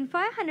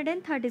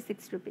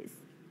 8,536 rupees.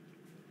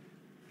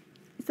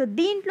 So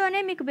దీంట్లోనే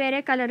మీకు వేరే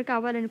కలర్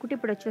కావాలనుకుంటే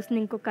ఇప్పుడు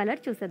వచ్చేస్తుంది ఇంకో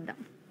కలర్ చూసేద్దాం.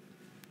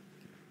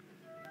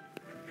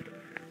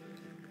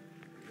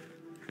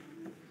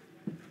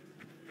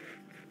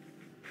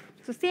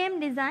 సో సేమ్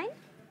డిజైన్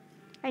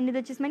అండ్ ఇది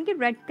వచ్చేసి మనకి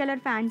red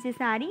colour fancy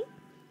sari,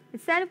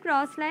 self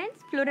cross lines,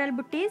 floral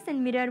butties and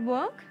mirror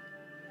work.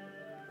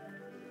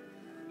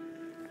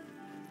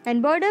 And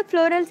border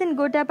florals and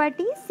gota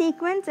patti,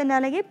 sequins and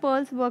alage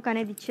pearls work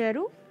anedi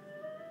icharu.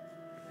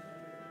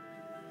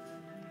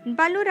 And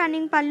pallu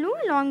running pallu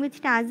along with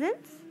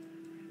tassels.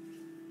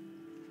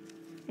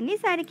 And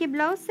ee saree ki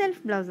blouse self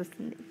blouse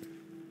vastundi.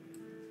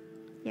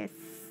 Yes,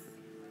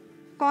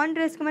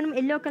 contrast ku manam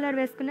yellow color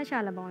veskunna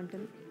chaala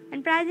baaguntundi.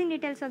 And pricing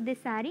details of this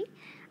saree,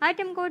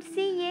 item code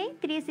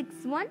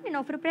CA361 and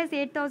offer price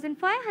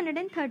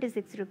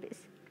 8,536 rupees.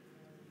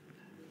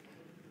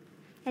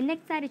 And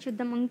next saree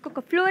చూద్దాం.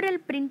 ఇంకొక floral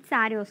print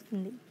saree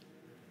వస్తుంది.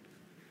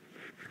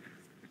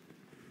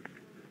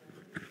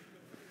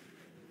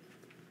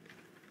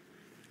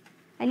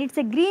 And it's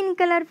a green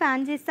color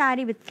fancy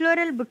saree with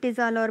floral butties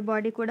all over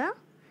body కూడా.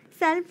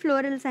 Self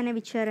florals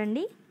అనేవి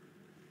ఇచ్చారండి.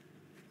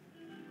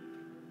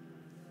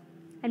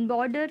 And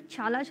border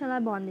చాలా చాలా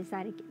బాగుంది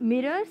శారీకి.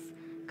 Mirrors,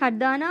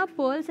 కర్దానా,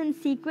 pearls and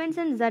sequence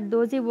and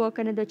zardozi work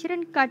అనేది వచ్చి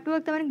అండ్ కట్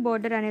వర్క్తో మనకి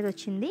బార్డర్ అనేది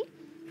వచ్చింది.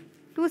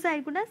 టూ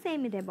సైడ్ కూడా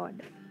సేమ్ ఇదే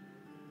బార్డర్.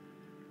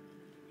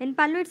 అండ్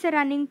పళ్ళు ఇట్స్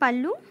రన్నింగ్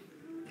పళ్ళు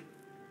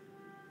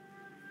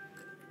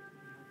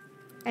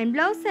అండ్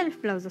బ్లౌజ్ సెల్ఫ్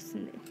బ్లౌజ్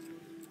వస్తుంది.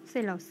 సో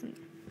ఇలా వస్తుంది.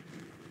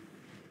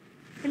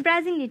 And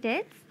pricing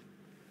details,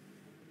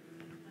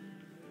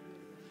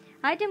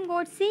 item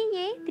code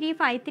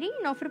CA353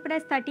 and offer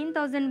price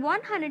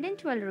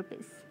 13,112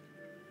 rupees.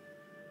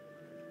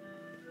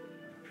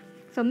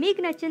 So మీకు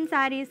నచ్చిన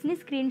శారీస్ని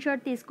స్క్రీన్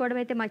షాట్ తీసుకోవడం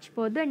అయితే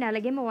మర్చిపోద్దు. అండ్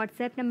అలాగే మా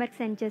వాట్సాప్ నెంబర్కి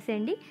సెండ్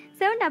చేసేయండి.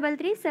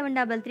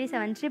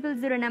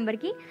 7337337000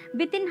 నెంబర్కి.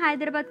 With in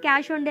Hyderabad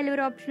cash on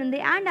delivery option ఉంది.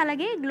 అండ్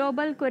అలాగే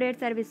గ్లోబల్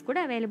కొరియర్ సర్వీస్ కూడా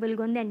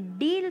అవైలబుల్గా ఉంది. అండ్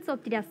డీల్స్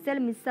ఒకటి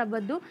అస్సలు మిస్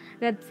అవ్వద్దు.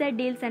 వెబ్సైట్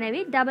డీల్స్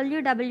అనేవి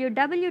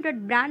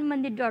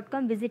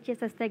www.brandmandir.com విజిట్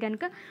చేసేస్తే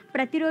కనుక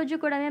ప్రతిరోజు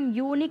కూడా మేము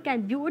unique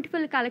and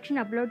beautiful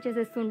collection upload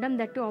చేసేస్తుంటాం,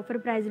 that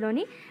offer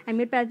ప్రైస్లోని. And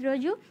మీరు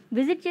ప్రతిరోజు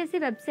విజిట్ చేసి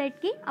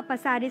వెబ్సైట్కి ఆ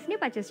శారీస్ని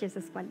పర్చేస్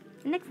చేసేసుకోవాలి.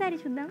 నెక్స్ట్ శారీ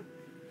చూద్దాం.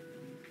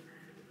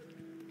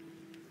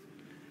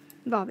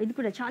 వావ్, ఇది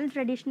కూడా చాలా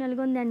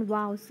ట్రెడిషనల్గా ఉంది అండ్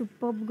వావ్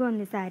సూపర్గా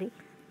ఉంది శారీ,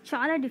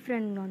 చాలా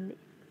డిఫరెంట్గా ఉంది.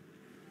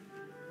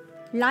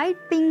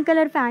 Light pink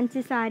colour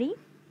fancy sari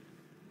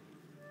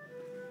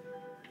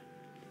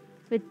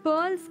with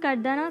pearls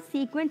కర్దానా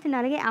sequence and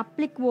అలాగే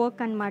అప్లిక్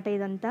వర్క్ అనమాట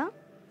ఇదంతా.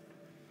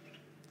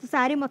 సో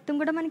శారీ మొత్తం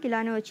కూడా మనకి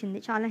ఇలానే వచ్చింది,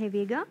 చాలా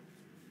హెవీగా,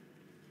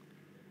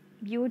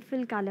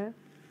 beautiful colour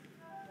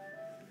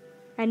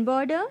and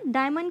border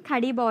diamond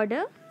khadi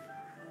border.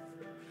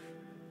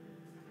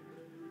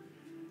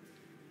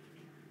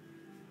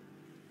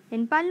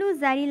 And పళ్ళు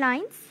zari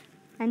lines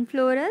and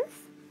florals.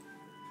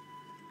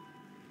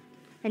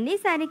 And ఈ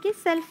శారీకి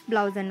సెల్ఫ్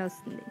బ్లౌజ్ అని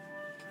వస్తుంది.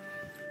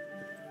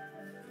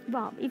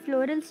 వావ్, ఈ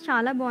ఫ్లోరల్స్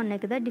చాలా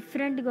బాగున్నాయి కదా,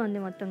 డిఫరెంట్గా ఉంది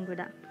మొత్తం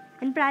కూడా.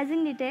 And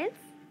pricing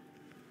details,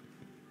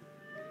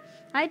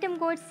 item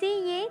code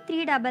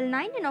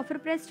CA399 and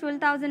offer price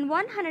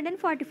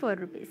 12,144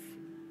 rupees.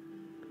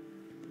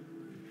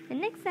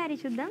 And next sari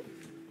చూద్దాం.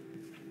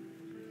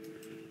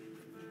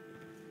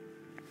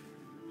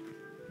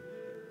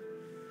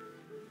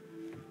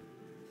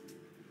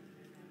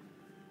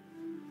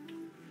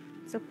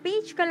 So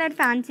peach colour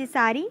fancy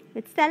sari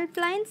with self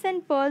lines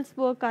and pearls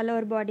work all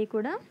over body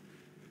కూడా.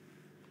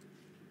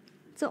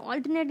 సో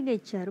ఆల్టర్నేట్గా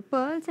ఇచ్చారు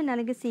పర్ల్స్ అండ్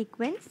అలాగే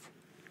sequence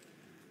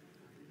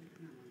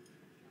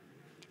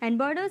and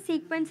border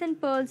sequence and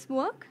pearls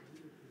work.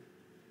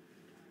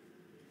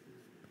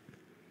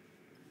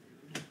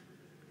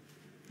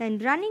 And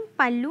running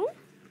పళ్ళు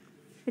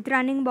with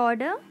running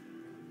border.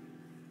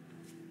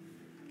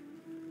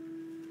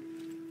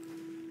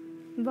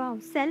 Wow,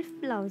 self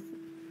blouse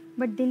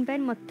but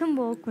దీనిపైన మొత్తం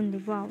work ఉంది.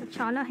 Wow,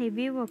 చాలా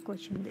heavy work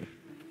వచ్చింది.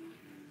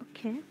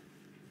 ఓకే,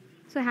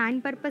 సో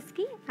హ్యాండ్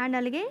పర్పస్కి అండ్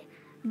అలాగే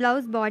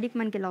బ్లౌజ్ బాడీకి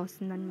మనకి ఇలా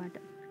వస్తుంది అనమాట.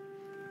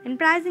 And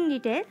pricing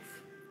details,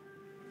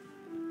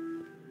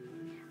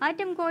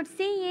 item code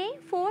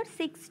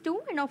CA462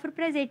 and offer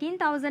price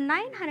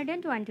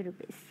 18,920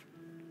 rupees.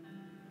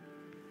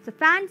 So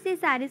fancy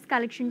saris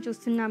collection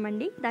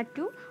చూస్తున్నామండి, దట్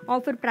టు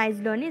ఆఫర్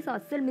ప్రైస్లోని. సో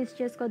అస్సలు మిస్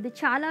చేసుకోవద్దు,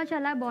 చాలా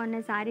చాలా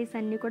బాగున్నాయి శారీస్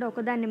అన్నీ కూడా,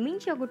 ఒకదాన్ని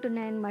మించి ఒకటి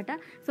ఉన్నాయన్నమాట.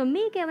 సో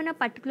మీకు ఏమైనా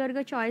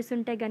పర్టికులర్గా చాయిస్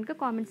ఉంటే కనుక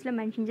కామెంట్స్లో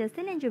మెన్షన్ చేస్తే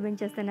నేను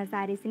చూపించేస్తాను ఆ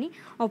శారీస్ని.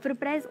 ఆఫర్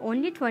ప్రైస్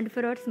ఓన్లీ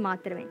 24 hours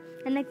మాత్రమే.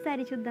 అండ్ నెక్స్ట్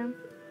శారీ చూద్దాం.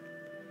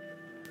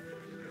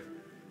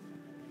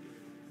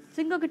 సో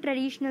ఇంకొక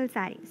traditional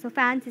sari, so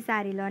fancy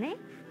శారీలోనే.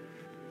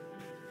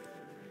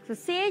 So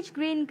Sage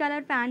green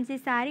colour fancy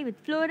sari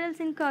with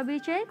florals in Karbi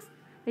checks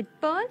with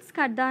pearls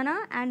కర్దానా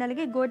and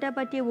అలాగే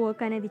గోటాపట్టి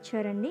వర్క్ అనేది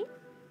ఇచ్చారండి.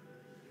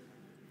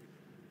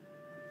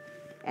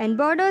 And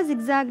border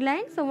zigzag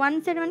line. So one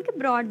side మనకి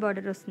బ్రాడ్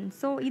బార్డర్ వస్తుంది.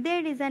 So ఇదే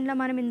డిజైన్లో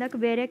మనం ఇందాక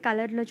వేరే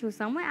కలర్లో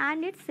చూసాము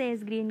and it's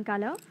Sage green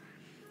colour.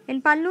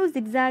 And పళ్ళు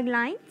జిగ్జాగ్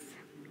లైన్స్.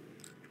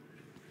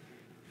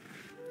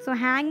 సో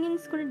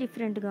హ్యాంగింగ్స్ కూడా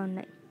డిఫరెంట్గా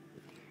ఉన్నాయి.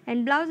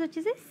 అండ్ బ్లౌజ్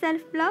వచ్చేసి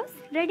సెల్ఫ్ బ్లౌజ్,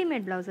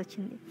 రెడీమేడ్ బ్లౌజ్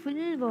వచ్చింది,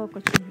 ఫుల్ వర్క్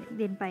వచ్చింది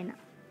దీనిపైన.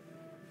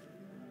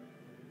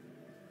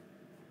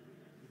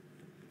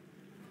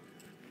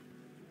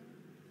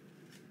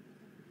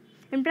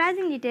 And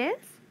pricing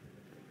details,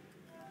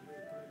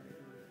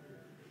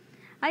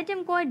 item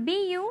code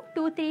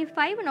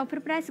BU235 and offer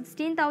price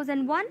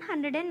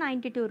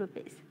 16,192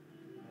 rupees.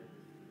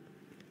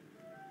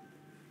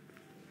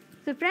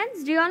 So friends,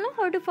 do you all know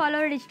how to follow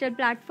our digital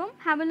platform?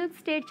 Have a look,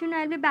 stay tuned,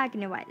 I'll be back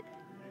in a while.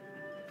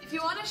 If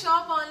you want to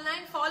shop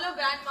online, follow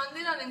Brand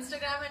Mandir on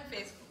Instagram and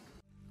Facebook.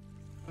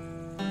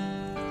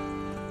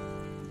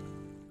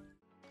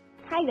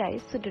 Hi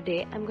guys, so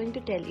today I'm going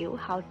to tell you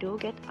how to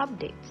get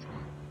updates.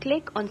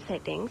 Click on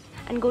settings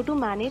and go to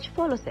manage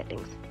follow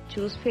settings.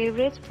 Choose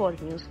favorites for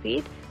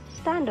newsfeed,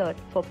 standard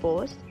for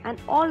posts and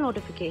all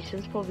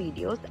notifications for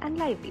videos and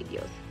live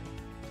videos.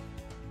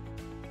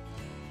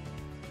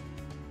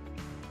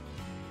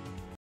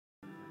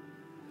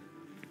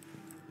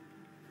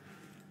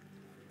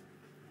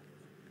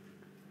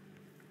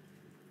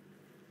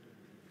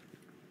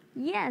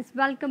 Yes,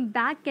 welcome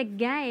back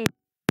again.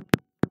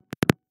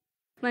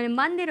 మన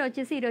మందిర్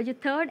వచ్చేసి ఈరోజు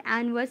 3rd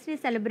anniversary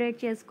celebrate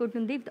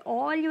చేసుకుంటుంది with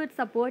all your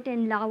support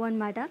and love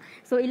అనమాట.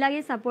 So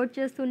ఇలాగే support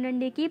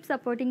చేస్తుండండి, keep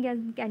supporting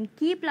and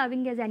keep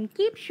loving us and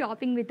keep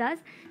shopping with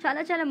us.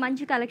 చాలా చాలా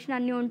మంచి collection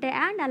అన్నీ ఉంటాయి.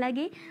 అండ్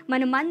అలాగే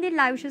మన మందిర్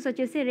లైవ్ షోస్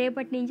వచ్చేసి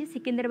రేపటి నుంచి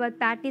సికింద్రాబాద్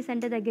ప్యాటీ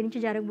సెంటర్ దగ్గర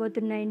నుంచి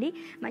జరగబోతున్నాయండి.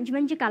 మంచి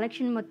మంచి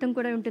కలెక్షన్ మొత్తం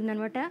కూడా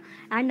ఉంటుందన్నమాట.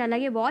 అండ్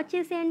అలాగే వాచ్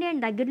చేసేయండి.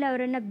 అండ్ దగ్గరలో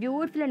ఎవరైనా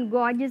బ్యూటిఫుల్ అండ్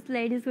గార్జియస్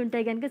లేడీస్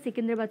ఉంటే కనుక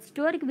సికింద్రాబాద్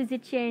స్టోర్కి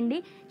విజిట్ చేయండి,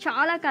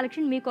 చాలా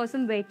కలెక్షన్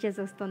మీకోసం వెయిట్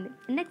చేసి వస్తుంది.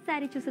 నెక్స్ట్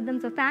శారీ చూద్దాం.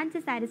 సో ఫ్యాన్సీ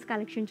శారీస్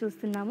కలెక్షన్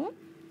చూస్తున్నాము.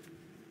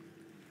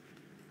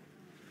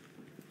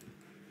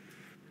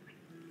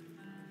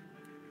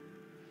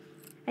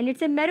 And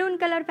it's a maroon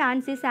colour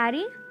fancy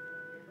sari.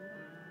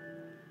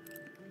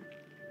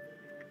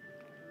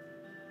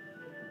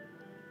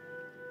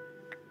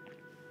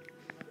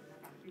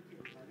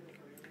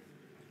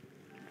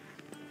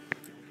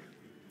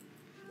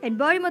 And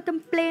body మొత్తం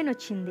ప్లెయిన్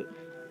వచ్చింది.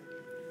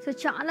 సో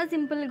చాలా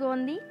సింపుల్గా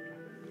ఉంది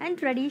అండ్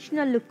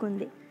ట్రెడిషనల్ లుక్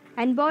ఉంది.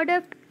 And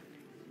border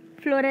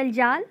floral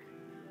jal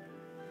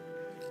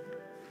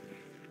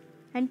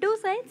and two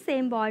sides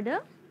same border.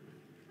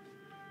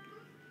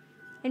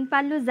 In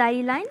pallu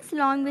zari lines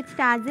along with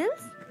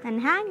tassels and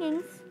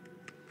hangings.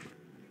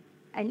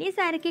 And ఈ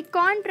శారీకి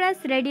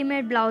contrast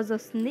readymade blouse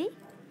వస్తుంది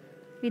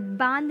with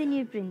bandhani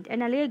print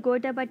and అలాగే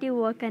గోటాపట్టి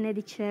వర్క్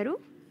అనేది ఇచ్చారు.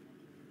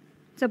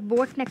 సో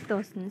బోట్ నెక్తో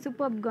వస్తుంది.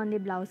 సూపర్గా ఉంది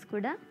బ్లౌజ్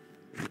కూడా.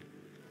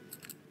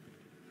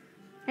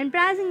 And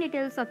pricing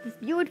details of this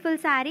beautiful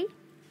sari.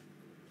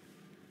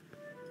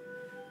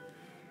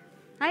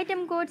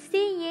 Item code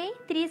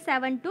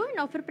CA372 and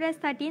offer price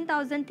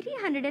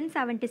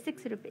 13,376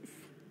 rupees.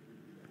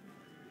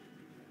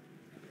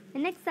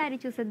 Next sari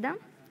చూసేద్దాం.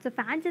 సో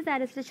ఫ్యాన్సీ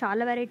శారీస్లో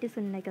చాలా వెరైటీస్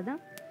ఉన్నాయి కదా.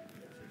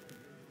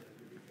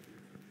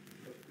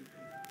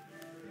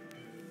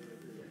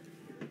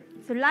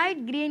 So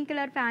light green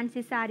colour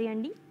fancy sari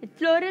అండి విత్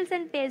ఫ్లోరల్స్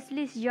అండ్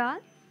పేస్ట్లీస్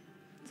జాల్.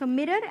 సో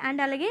మిర్రర్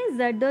అండ్ అలాగే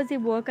జర్దోజీ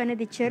వర్క్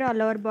అనేది ఇచ్చారు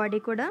ఆల్ ఓవర్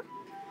బాడీ కూడా.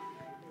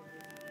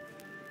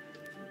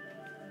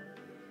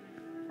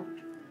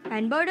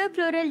 And border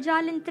floral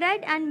jal in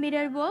thread and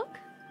mirror work.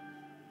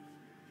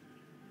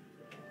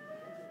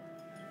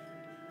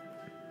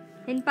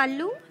 In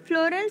pallu,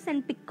 florals and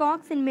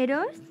peacocks in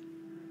mirrors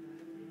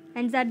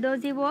and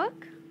zardozi work.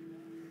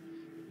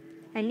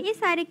 And ee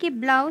saree ki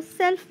blouse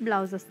self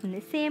blouse vastundi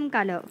same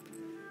color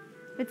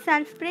with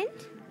self print.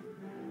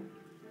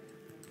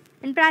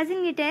 And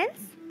pricing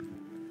details.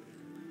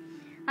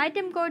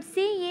 Item code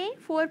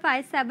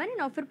CA457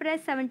 and offer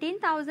price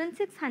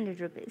 17,600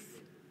 rupees.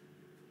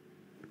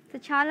 So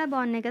చాలా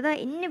బాగున్నాయి కదా.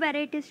 ఎన్ని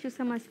varieties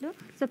చూసాము అసలు.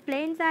 So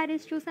plain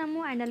saris చూసాము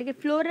and అలాగే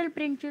floral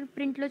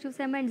ప్రింట్లో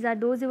చూసాము అండ్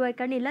జర్దోజీ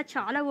వర్క్ అండ్ ఇలా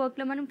చాలా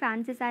వర్క్లో మనం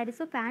ఫ్యాన్సీ శారీస్.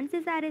 సో ఫ్యాన్సీ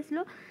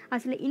శారీస్లో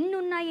అసలు ఇన్ని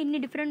ఉన్నాయి, ఇన్ని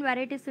డిఫరెంట్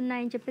వెరైటీస్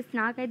ఉన్నాయని చెప్పేసి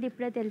నాకైతే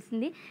ఇప్పుడే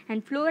తెలిసింది.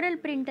 అండ్ ఫ్లోరల్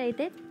ప్రింట్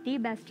అయితే ది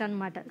బెస్ట్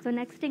అనమాట. సో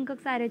నెక్స్ట్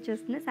ఇంకొక శారీ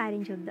వచ్చేస్తుంది.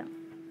 శారీని చూద్దాం.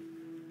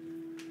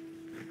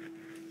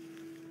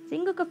 సో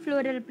ఇంకొక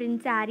floral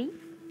print sari.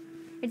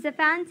 It's a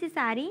fancy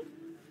sari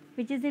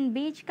which is in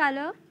beach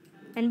colour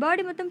and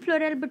body మొత్తం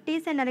ఫ్లోరల్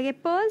బుట్టీస్ అండ్ అలాగే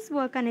పర్ల్స్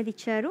వర్క్ అనేది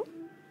ఇచ్చారు.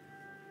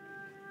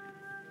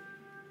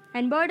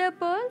 And border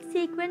pearl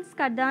sequence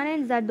కర్దానా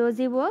and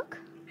zardozi work.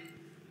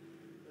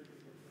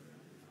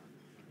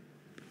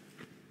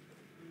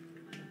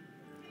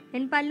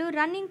 And పళ్ళు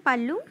రన్నింగ్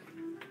పళ్ళు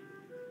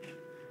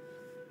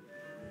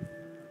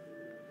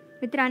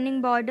with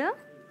running border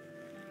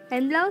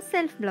and blouse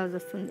self blouse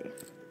వస్తుంది.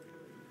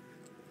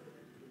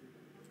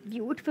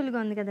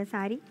 బ్యూటిఫుల్గా ఉంది కదా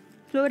శారీ.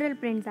 ఫ్లోరల్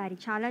ప్రింట్ శారీ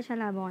చాలా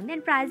చాలా బాగుంది.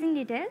 And pricing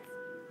details.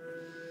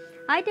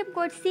 Item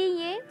code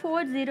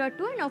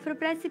CA402 and offer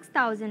price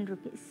 6,000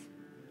 rupees.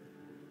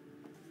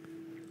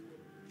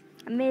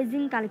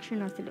 Amazing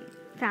collection అసలు.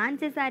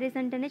 ఫ్యాన్సీ శారీస్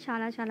అంటేనే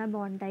చాలా చాలా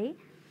బాగుంటాయి.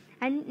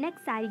 And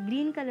next sari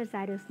green colour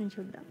sari వస్తుంది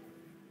చూద్దాం.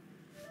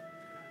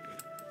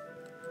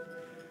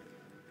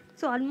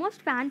 సో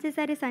ఆల్మోస్ట్ ఫ్యాన్సీ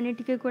శారీస్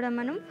అన్నిటికీ కూడా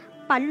మనం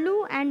పళ్ళు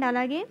అండ్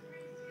అలాగే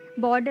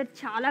బార్డర్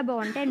చాలా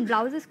బాగుంటాయి అండ్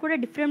బ్లౌజెస్ కూడా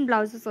డిఫరెంట్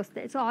బ్లౌజెస్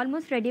వస్తాయి. సో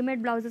ఆల్మోస్ట్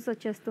రెడీమేడ్ బ్లౌజెస్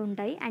వచ్చేస్తూ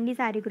ఉంటాయి. అండ్ ఈ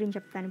శారీ గురించి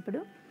చెప్తాను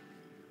ఇప్పుడు.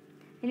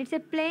 And it's a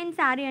plain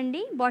sari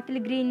అండి bottle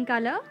green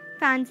colour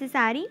fancy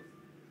sari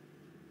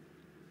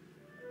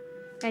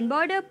and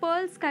border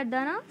pearls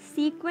కర్దానా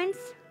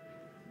sequence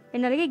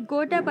and అలాగే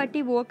గోటా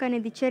పట్టి వర్క్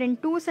అనేది ఇచ్చారు. అండ్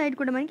టూ సైడ్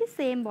కూడా మనకి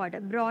సేమ్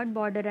బార్డర్ బ్రాడ్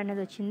బార్డర్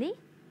అనేది వచ్చింది.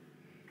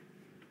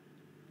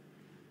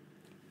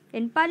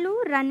 అండ్ పళ్ళు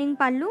రన్నింగ్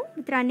పళ్ళు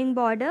విత్ రన్నింగ్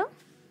బార్డర్.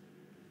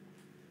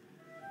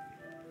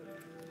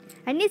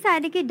 అన్ని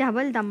శారీకి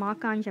డబల్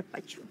ధమాకా అని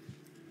చెప్పచ్చు.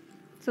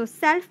 సో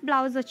సెల్ఫ్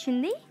బ్లౌజ్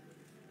వచ్చింది,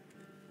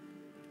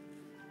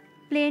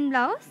 ప్లెయిన్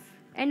బ్లౌజ్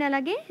అండ్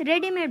అలాగే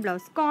రెడీమేడ్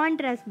బ్లౌజ్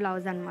కాంట్రాస్ట్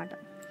బ్లౌజ్ అనమాట.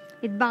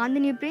 ఇది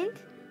బాందిని ప్రింట్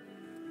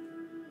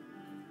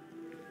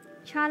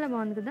చాలా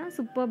బాగుంది కదా.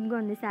 సూపర్గా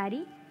ఉంది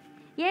శారీ.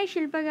 ఏ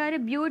శిల్ప గారు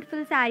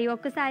బ్యూటిఫుల్ శారీ.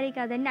 ఒక్క శారీ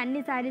కాదండి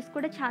అన్ని శారీస్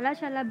కూడా చాలా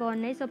చాలా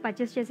బాగున్నాయి. సో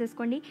పర్చేస్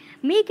చేసేసుకోండి.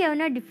 మీకు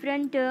ఏమైనా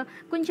డిఫరెంట్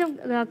కొంచెం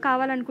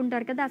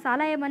కావాలనుకుంటారు కదా,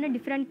 అలా ఏమైనా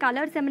డిఫరెంట్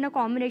కలర్స్ ఏమైనా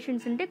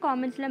కాంబినేషన్స్ ఉంటే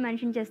కామెంట్స్లో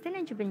మెన్షన్ చేస్తే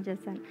నేను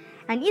చూపించేస్తాను.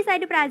 అండ్ ఈ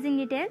sari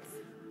pricing details.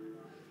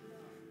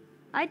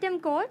 Item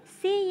code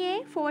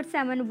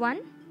CA471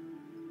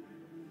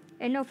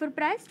 and offer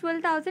price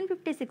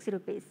 12,056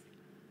 rupees.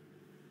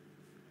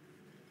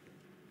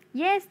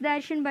 Yes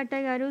Darshan Bhatta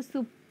గారు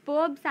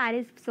superb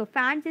saris. So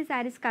fancy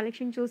saris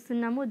collection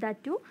చూస్తున్నాము,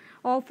 దట్ టు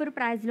ఆఫర్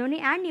ప్రైస్లోని.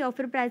 అండ్ ఈ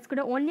ఆఫర్ ప్రైస్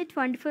కూడా ఓన్లీ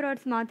 24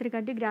 hours మాత్రం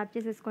కట్టి గ్రాప్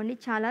చేసేసుకోండి.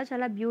 చాలా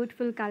చాలా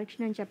బ్యూటిఫుల్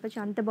కలెక్షన్ అని చెప్పచ్చు.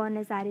 అంత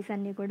బాగున్నాయి శారీస్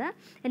అన్నీ కూడా.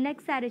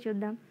 నెక్స్ట్ శారీ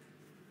చూద్దాం.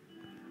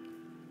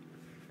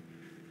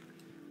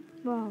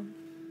 వావ్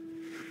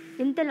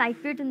ఎంత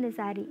లైట్ వెయిట్ ఉంది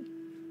శారీ.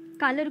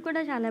 కలర్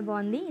కూడా చాలా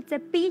బాగుంది. It's a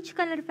peach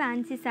colour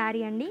fancy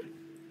sari అండి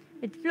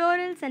with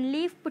florals and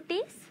leaf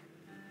పుట్టీస్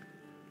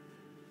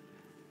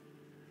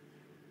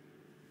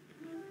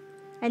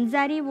and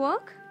zari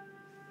work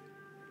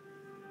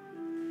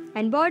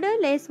and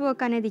border lace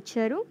work అనేది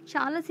ఇచ్చారు.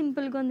 చాలా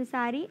సింపుల్గా ఉంది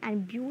శారీ అండ్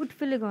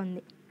బ్యూటిఫుల్గా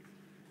ఉంది.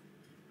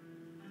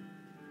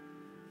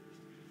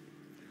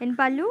 అండ్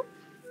పళ్ళు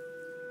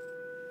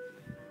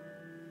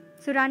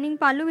సో రన్నింగ్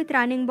పళ్ళు with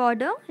running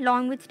border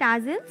long with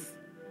tassels.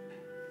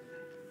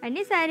 And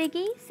ఈ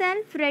శారీకి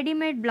సెల్ఫ్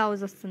రెడీమేడ్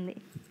బ్లౌజ్ వస్తుంది.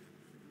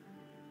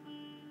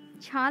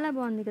 చాలా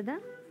బాగుంది కదా.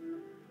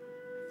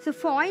 సో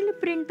ఫాయిల్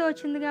ప్రింట్తో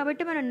వచ్చింది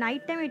కాబట్టి మనం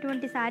నైట్ టైం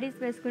ఇటువంటి శారీస్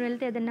వేసుకుని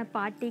వెళ్తే ఏదైనా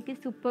పార్టీకి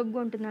సూపర్గా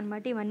ఉంటుంది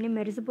అనమాట. ఇవన్నీ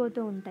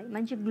మెరిసిపోతూ ఉంటాయి,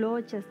 మంచి గ్లో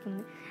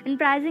వచ్చేస్తుంది. And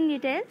pricing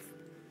details.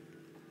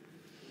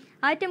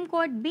 Item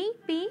code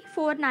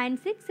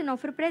BP496 and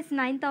offer price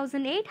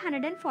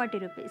 9,840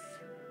 rupees.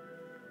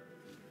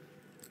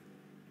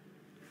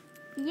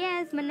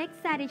 Yes, మన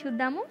నెక్స్ట్ శారీ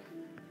చూద్దాము.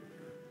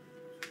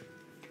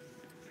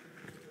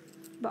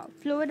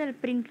 ఫ్లోరల్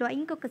ప్రింట్లో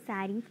ఇంకొక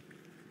sari.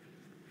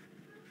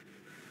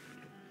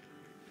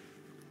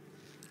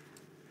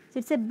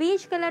 It's a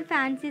beach colour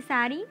fancy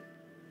sari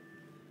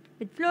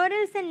with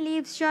florals and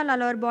leaves shawl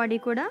all over body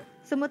కూడా.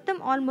 సో మొత్తం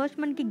ఆల్మోస్ట్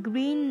మనకి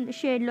గ్రీన్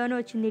షేడ్లోనే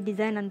వచ్చింది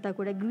డిజైన్ అంతా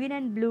కూడా, గ్రీన్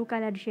అండ్ బ్లూ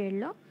కలర్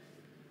షేడ్లో.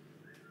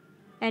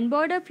 అండ్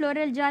బోర్డర్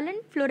ఫ్లోరల్ జాల్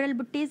and floral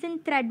buttis in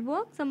thread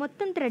work. So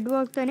మొత్తం thread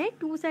వర్క్తోనే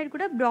two side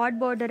కూడా బ్రాడ్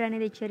బార్డర్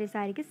అనేది ఇచ్చారు ఈ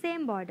శారీకి,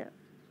 సేమ్ బార్డర్.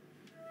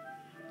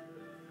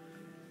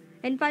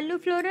 అండ్ పళ్ళు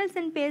florals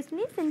and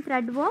paisleys and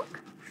thread work.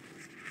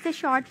 It's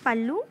short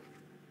పళ్ళు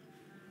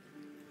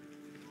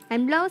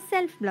and blouse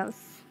self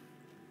blouse.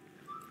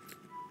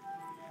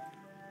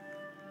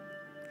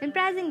 And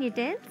pricing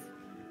details.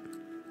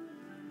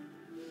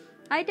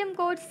 Item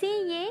code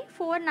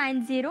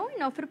CA490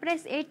 and offer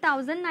price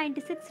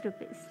 8,096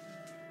 rupees.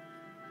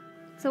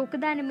 So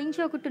ఒకదాని మించి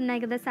ఒకటి ఉన్నాయి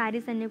కదా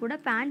శారీస్ అన్నీ కూడా.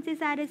 ఫ్యాన్సీ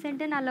శారీస్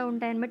అంటే అలా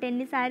ఉంటాయి అనమాట.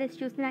 ఎన్ని శారీస్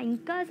చూసినా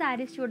ఇంకా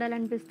శారీస్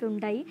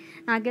చూడాలనిపిస్తుంటాయి.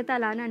 నాకైతే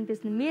అలానే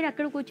అనిపిస్తుంది. మీరు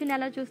ఎక్కడ కూర్చొని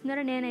ఎలా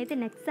చూస్తున్నారో, నేనైతే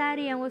నెక్స్ట్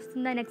శారీ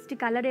ఏమొస్తుందా, నెక్స్ట్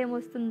కలర్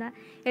ఏమొస్తుందా,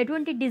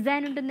 ఎటువంటి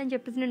డిజైన్ ఉంటుందని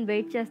చెప్పేసి నేను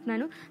వెయిట్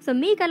చేస్తున్నాను. సో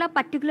మీకు అలా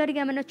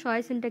పర్టికులర్గా ఏమైనా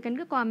చాయిస్ ఉంటే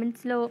కనుక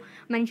కామెంట్స్లో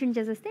మెన్షన్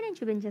చేసేస్తే నేను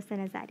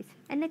చూపించేస్తాను ఆ శారీస్.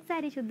 అండ్ నెక్స్ట్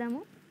శారీ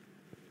చూద్దాము.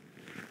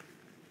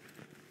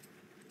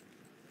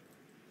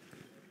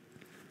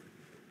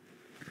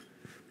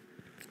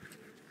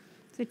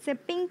 It's a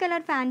pink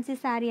colour fancy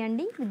sari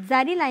అండి,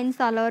 zari lines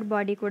all over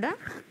body కూడా.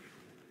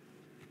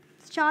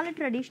 చాలా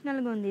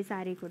ట్రెడిషనల్గా ఉంది ఈ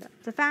శారీ కూడా.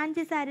 సో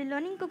ఫ్యాన్సీ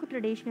శారీలోని ఇంకొక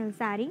traditional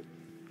sari.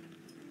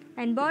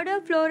 And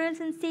border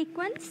florals and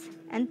sequence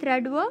and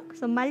thread work.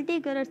 So multi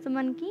colours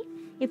మనకి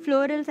ఈ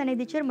ఫ్లోరల్స్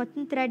అనేది ఇచ్చారు.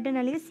 మొత్తం థ్రెడ్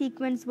అనేది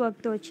సీక్వెన్స్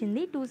వర్క్తో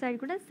వచ్చింది. టూ సైడ్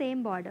కూడా సేమ్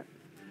బార్డర్.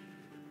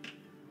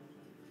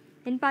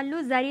 అండ్ పళ్ళు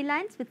zari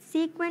lines with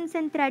sequence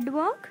and thread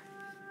work.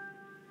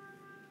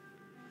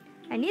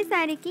 And ఈ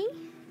శారీకి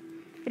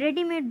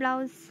రెడీమేడ్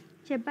బ్లౌజ్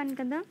చెప్పాను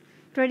కదా,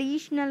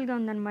 ట్రెడిషనల్గా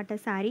ఉందన్నమాట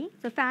sari.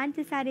 So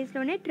fancy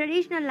శారీస్లోనే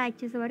traditional like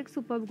చేసే వరకు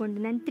సూపర్గా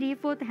ఉంటుంది. అండ్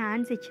 3/4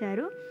 హ్యాండ్స్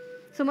ఇచ్చారు.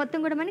 సో మొత్తం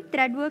కూడా మనకి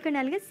థ్రెడ్ వర్క్ అండ్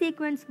అలాగే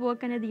సీక్వెన్స్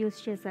వర్క్ అనేది యూస్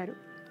చేశారు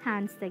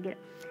హ్యాండ్స్ దగ్గర.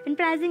 And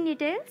pricing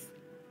details.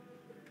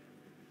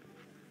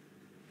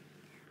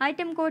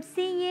 Item code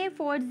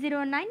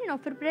CA409 and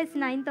offer price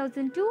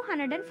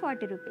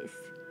 9,240 rupees.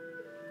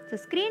 So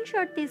screen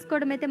shot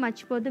తీసుకోవడం అయితే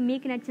మర్చిపోద్దు.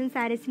 మీకు నచ్చిన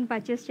శారీస్ని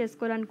పర్చేస్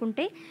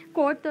చేసుకోవాలనుకుంటే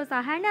కోడ్తో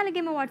సహా అండ్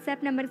అలాగే మా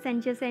వాట్సాప్ నెంబర్కి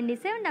సెండ్ చేసేయండి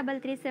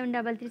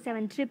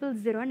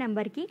 7337337000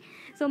 నెంబర్కి.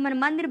 సో మన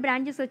మందిర్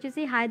బ్రాంచెస్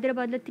వచ్చేసి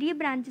హైదరాబాద్లో 3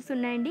 బ్రాంచెస్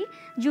ఉన్నాయండి.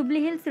 Jubilee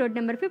hills road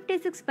number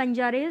 56,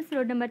 Banjara hills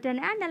road number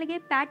 10 and అలాగే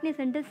ప్యాట్నీ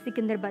సెంటర్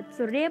సికింద్రాబాద్.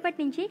 సో రేపటి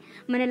నుంచి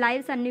మన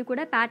లైవ్స్ అన్నీ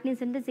కూడా ప్యాట్నీ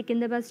సెంటర్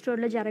సికింద్రాబాద్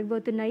స్టోర్లో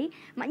జరగబోతున్నాయి.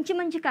 మంచి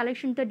మంచి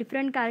కలెక్షన్తో,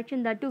 different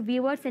collection that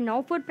viewers and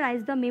offer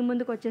ప్రైస్తో మేము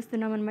ముందుకు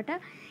వచ్చేస్తున్నాం అనమాట.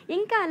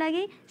 ఇంకా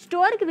అలాగే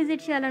స్టోర్కి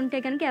విజిట్ చేయాలంటే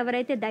కనుక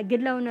ఎవరైతే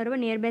దగ్గరలో ఉన్నారో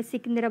near by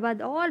Secunderabad,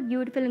 all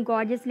beautiful and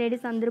gorgeous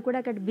ladies అందరూ కూడా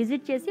అక్కడ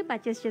విజిట్ చేసి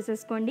పర్చేస్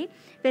చేసేసుకోండి.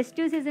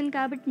 ఫెస్టివ్ సీజన్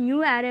కాబట్టి న్యూ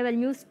అరైవల్,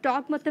 న్యూ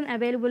స్టాక్ మొత్తం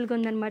అవైలబుల్గా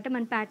ఉందన్నమాట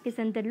మన ప్యాట్నీ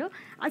సెంటర్లో.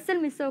 అస్సలు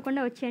మిస్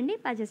అవ్వకుండా వచ్చేయండి,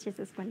 పర్చేస్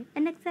చేసేసుకోండి.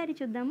 అండ్ నెక్స్ట్ సారీ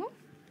చూద్దాము.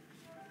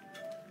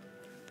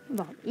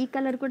 వావ్, ఈ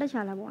కలర్ కూడా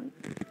చాలా బాగుంది.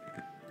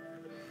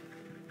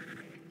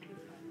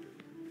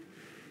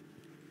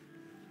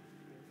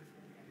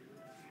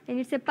 And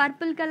it's a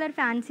purple colour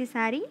fancy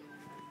sari.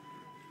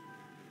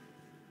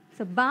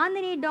 So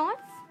bandhani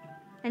dots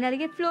and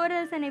అలాగే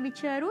ఫ్లోరల్స్ అనేవి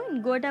ఇచ్చారు.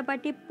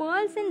 Gota patti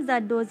pearls and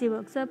zardozi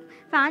work. So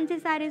fancy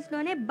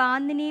శారీస్లోనే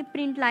bandhani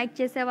print like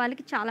చేసే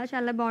వాళ్ళకి చాలా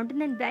చాలా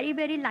బాగుంటుంది. And very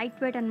very light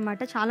weight అనమాట,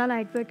 చాలా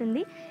లైట్ వెయిట్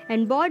ఉంది.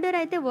 అండ్ బార్డర్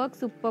అయితే వర్క్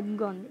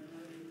సూపర్గా ఉంది.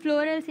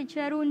 ఫ్లోరల్స్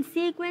ఇచ్చారు in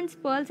sequence,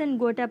 pearls and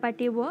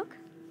gota patti work.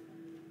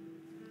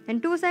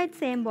 And two side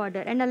same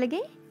border and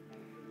అలాగే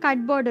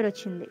కట్ బార్డర్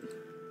వచ్చింది.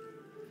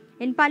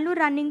 అండ్ పళ్ళు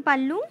రన్నింగ్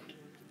పళ్ళు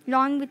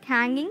లాంగ్ విత్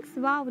హ్యాంగింగ్స్.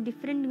 వావ్,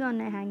 డిఫరెంట్గా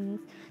ఉన్నాయి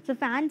హ్యాంగింగ్స్. సో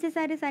ఫ్యాన్సీ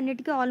శారీస్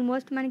అన్నిటికీ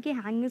ఆల్మోస్ట్ మనకి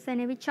హ్యాంగింగ్స్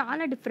అనేవి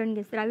చాలా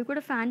డిఫరెంట్గా ఇస్తారు. అవి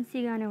కూడా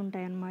ఫ్యాన్సీగానే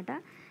ఉంటాయి అన్నమాట.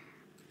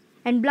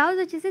 అండ్ బ్లౌజ్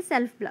వచ్చేసి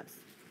self blouse.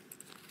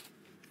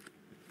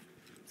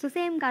 So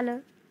same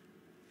colour.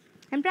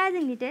 And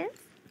pricing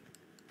details.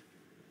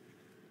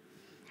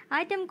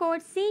 Item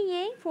code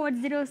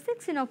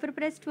CA406 and offer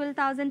price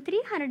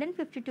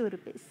 12,352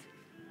 rupees.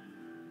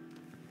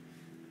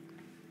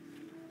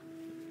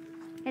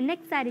 And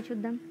next sari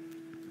చూద్దాం.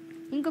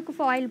 ఇంకొక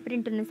ఫాయిల్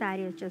ప్రింట్ ఉన్న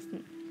శారీ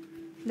వచ్చేస్తుంది.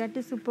 That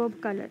is superb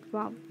colour.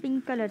 Wow,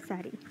 pink colour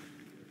sari.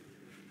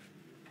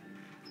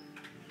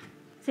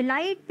 So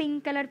light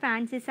pink colour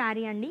fancy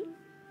sari అండి.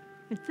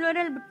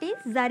 Floral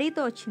బుట్టీస్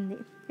జరీతో వచ్చింది.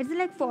 It's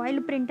like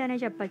foil print అనే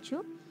చెప్పచ్చు.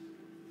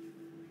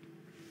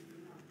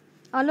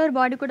 All over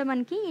body కూడా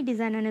మనకి ఈ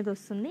డిజైన్ అనేది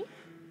వస్తుంది.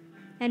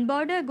 And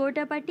border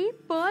gota patti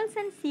pearls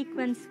and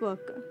sequence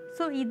work.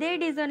 So ఇదే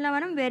డిజైన్లో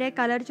మనం వేరే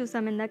కలర్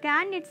చూసాం ఇందాక.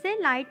 And it's a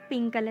light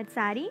pink colour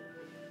sari.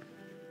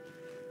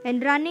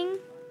 And running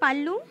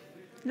పళ్ళు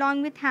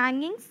long with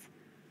hangings.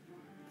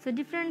 So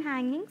different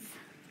hangings.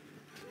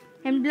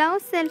 And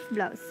blouse self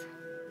blouse.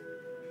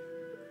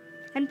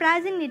 And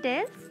pricing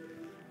details.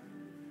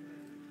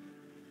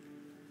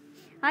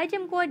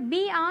 Item code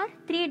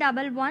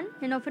BR311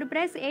 and offer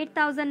price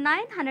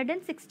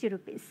 8,960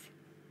 rupees.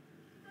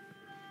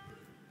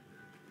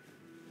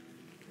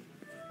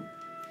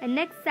 And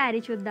next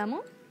saree చూద్దాము.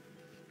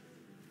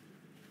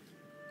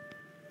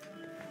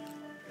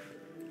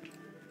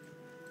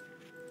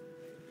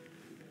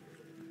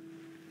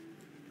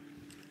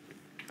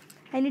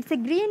 And it's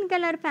a green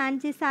color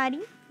fancy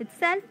saree with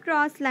self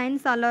cross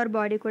lines all over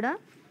body కూడా.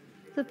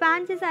 So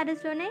fancy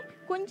శారీస్లోనే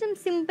కొంచెం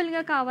సింపుల్గా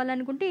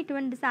కావాలనుకుంటే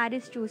ఇటువంటి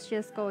శారీస్ చూస్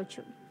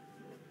చేసుకోవచ్చు.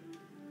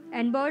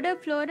 And border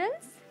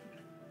florals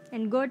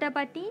and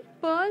gota patti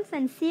pearls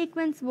and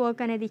sequence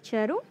work అనేది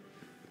ఇచ్చారు.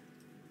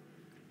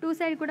 Two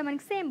side కూడా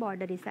మనకి సేమ్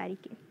బార్డర్ ఈ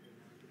శారీకి.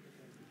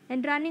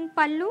 అండ్ రన్నింగ్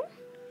పళ్ళు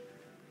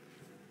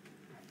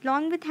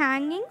లాంగ్ విత్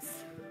హ్యాంగింగ్స్.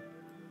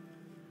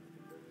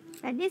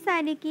 అండ్ ఈ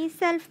శారీకి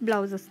సెల్ఫ్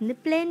బ్లౌజ్ వస్తుంది,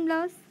 plain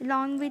blouse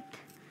long with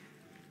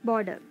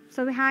border,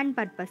 so hand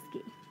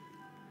పర్పస్కి.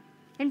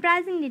 And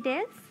pricing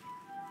details.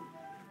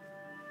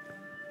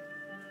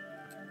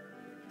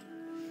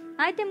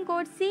 Item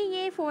code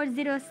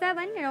CA407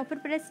 and offer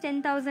price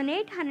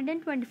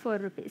 10,824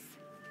 rupees.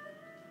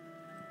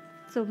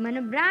 So మన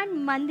brand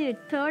Mandir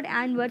 3rd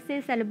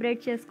anniversary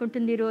celebrate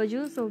చేసుకుంటుంది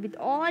ఈరోజు. So with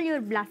all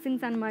your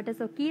blessings అనమాట.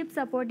 So keep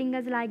supporting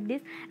us like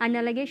this. And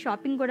అలాగే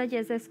shopping కూడా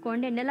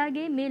చేసేసుకోండి. And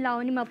అలాగే మీ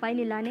లవ్ని మా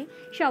పైన ఇలానే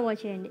షవర్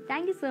చేయండి.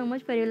 Thank you so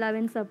much for your love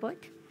and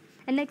support.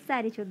 And next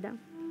sari చూద్దాం.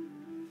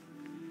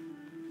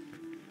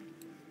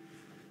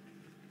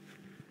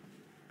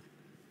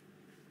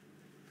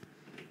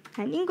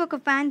 అండ్ ఇంకొక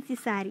ఫ్యాన్సీ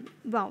శారీ.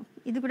 వావ్,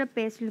 ఇది కూడా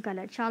పేస్టల్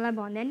కలర్, చాలా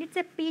బాగుంది. And it's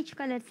a peach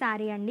colour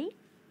sari అండి.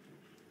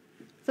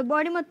 సో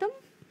బాడీ మొత్తం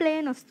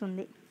ప్లెయిన్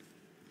వస్తుంది.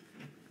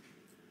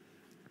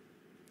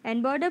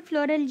 అండ్ బార్డర్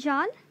ఫ్లోరల్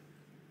జాల్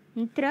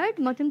థ్రెడ్,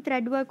 మొత్తం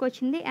థ్రెడ్ వర్క్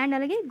వచ్చింది. అండ్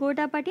అలాగే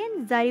గోటాపట్టి అండ్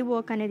జరీ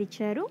వర్క్ అనేది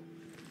ఇచ్చారు.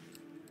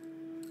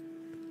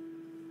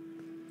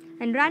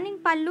 అండ్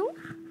రన్నింగ్ పళ్ళు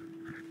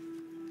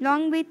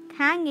long with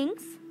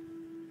hangings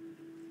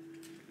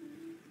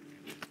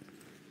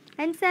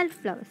and self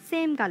flower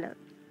same colour.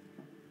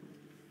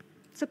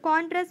 So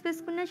contrast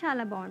వేసుకున్నా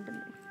చాలా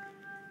బాగుంటుంది.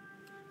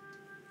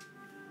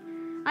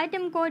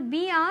 Item code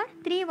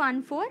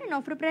BR314 and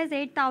offer price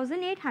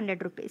 8,800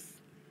 rupees.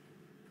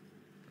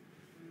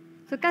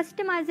 So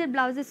customized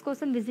blouses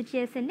కోసం విజిట్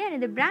చేసండి. అండ్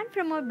ఇది brand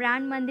from our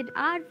brand Mandir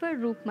are for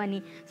roof money.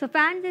 So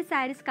fancy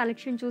saris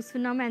collection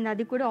చూస్తున్నాము. And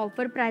అది కూడా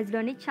offer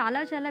ప్రైస్లోని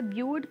చాలా చాలా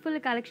బ్యూటిఫుల్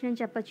కలెక్షన్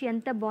అని చెప్పొచ్చు.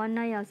 ఎంత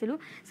బాగున్నాయి అసలు.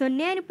 సో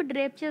నేను ఇప్పుడు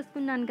డ్రేప్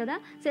చేసుకున్నాను కదా,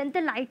 సో ఎంత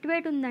లైట్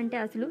వెయిట్ ఉందంటే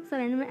అసలు. సో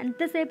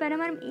ఎంతసేపు అయినా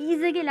మనం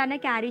ఈజీగా ఇలానే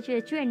క్యారీ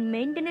చేయొచ్చు. అండ్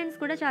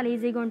మెయింటెనెన్స్ కూడా చాలా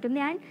ఈజీగా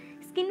ఉంటుంది. అండ్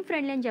స్కిన్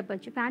ఫ్రెండ్లీ అని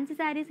చెప్పొచ్చు. ఫ్యాన్సీ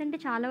శారీస్ అంటే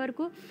చాలా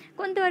వరకు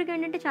కొంతవరకు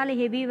ఏంటంటే చాలా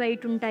హెవీ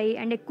వెయిట్ ఉంటాయి.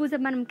 అండ్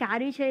ఎక్కువసేపు మనం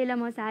క్యారీ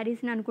చేయలేము ఆ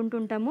శారీస్ని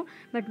అనుకుంటుంటాము.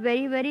 But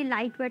very very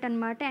light weight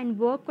అనమాట. అండ్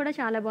వర్క్ కూడా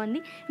చాలా బాగుంది.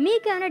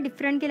 మీకు ఏమైనా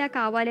డిఫరెంట్గా ఇలా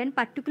కావాలి అని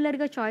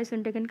పర్టికులర్గా చాయిస్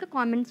ఉంటే కనుక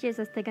కామెంట్స్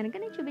చేసేస్తే కనుక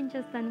నేను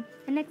చూపించేస్తాను.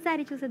 నెక్స్ట్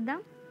శారీ చూసేద్దాం.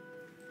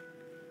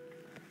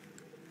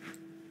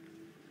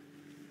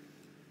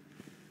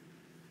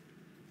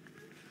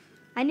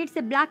 And it's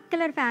a black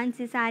colour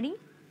fancy sari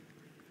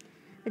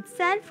with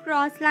self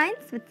cross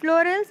lines with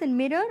florals and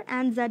mirror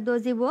and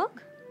zardozi work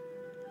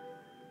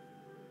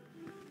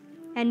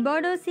and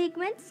border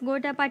sequence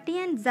gotapatti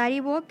and zari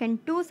work and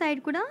two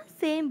side kuda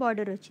same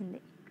border ochindi.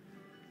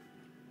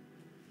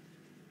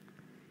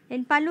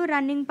 And pallu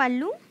running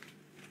pallu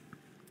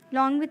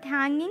long with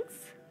hangings.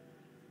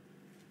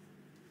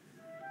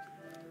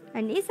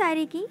 And ee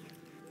saree ki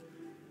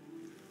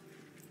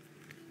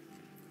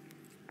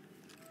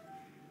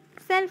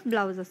self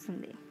blouse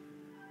వస్తుంది.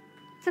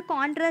 So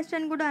contrast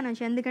అని కూడా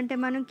అనొచ్చు, ఎందుకంటే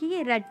మనకి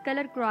red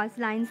colour cross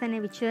lines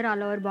అనేవి ఇచ్చారు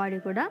all over body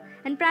కూడా.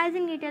 And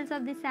pricing details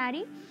of the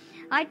sari.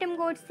 Item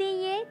code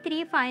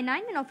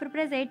CA359 and offer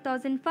price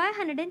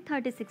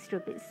 8,536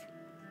 rupees.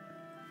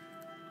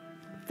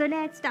 So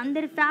next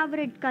అందరి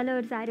ఫేవరెట్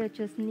కలర్ శారీ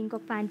వచ్చేస్తుంది.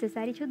 ఇంకొక ఫ్యాన్సీ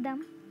శారీ చూద్దాం.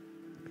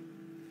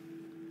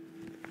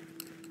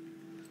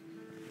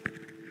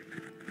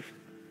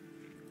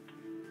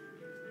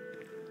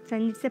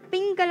 So it's a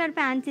pink colour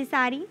fancy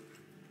sari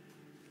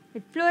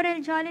with floral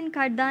jewel and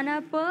kardana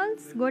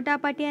pearls,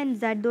 gotapatti and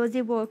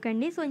zardozi work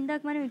అండి. So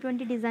ఇందాక మనం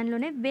ఇటువంటి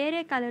డిజైన్లోనే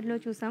వేరే కలర్లో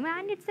చూసాము.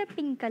 And it's a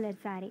pink colour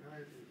sari.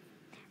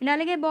 And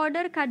అలాగే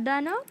border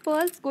కర్దానా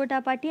pearls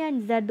gota patti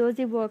and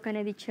zardozi work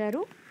అనేది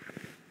ఇచ్చారు.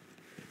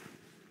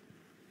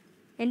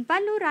 అండ్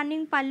పళ్ళు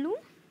రన్నింగ్ పళ్ళు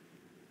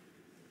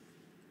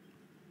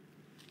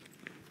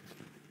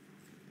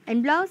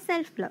and blouse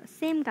self blouse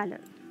same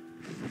colour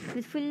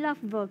with full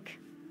of work.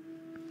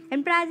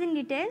 And pricing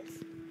details.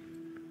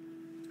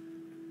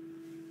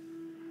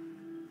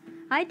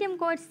 Item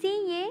code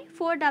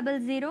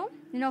CA400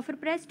 and offer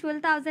price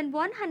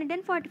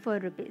 12,144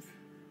 rupees.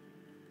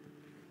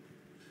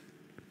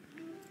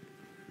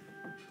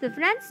 So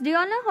friends, do you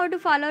all know how to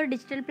follow our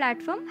digital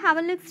platform? Have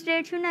a look, stay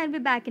tuned. I'll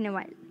be back in a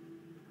while.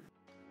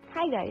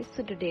 Hi guys,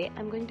 so today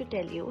I'm going to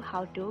tell you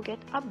how to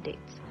get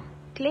updates.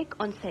 Click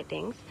on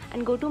settings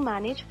and go to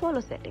manage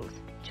follow settings.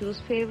 Choose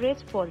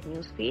favorites for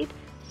newsfeed,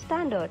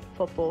 standard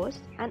for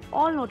posts and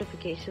all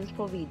notifications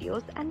for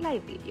videos and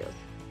live videos.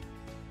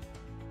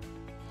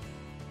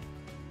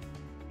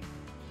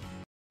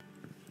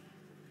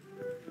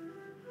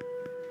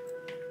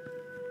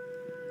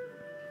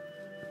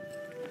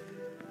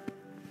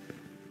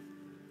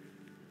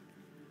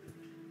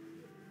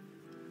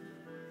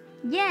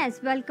 Yes,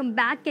 welcome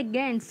back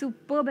again.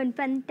 Superb and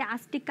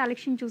fantastic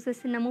collection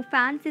చూసేస్తున్నాము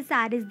fancy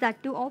saris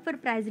that offer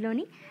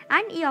ప్రైస్లోని.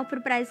 And ఈ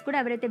offer price కూడా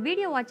ఎవరైతే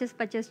video watches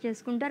purchase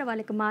చేసుకుంటారో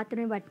వాళ్ళకి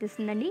మాత్రమే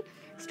వర్తిస్తుందండి.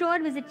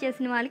 Store visit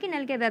చేసిన వాళ్ళకి,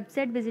 నెలకే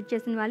website visit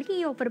చేసిన వాళ్ళకి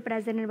ఈ ఆఫర్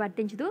ప్రైస్ అనేది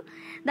వర్తించదు.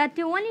 దట్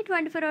ఓన్లీ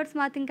 24 hours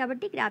మాత్రం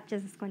కాబట్టి గ్రాప్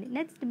చేసేసుకోండి.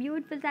 Next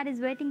beautiful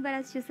saris waiting for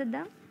us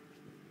చూసేద్దాం.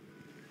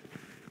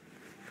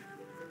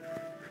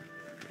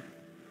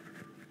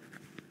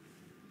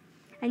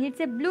 And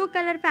it's a blue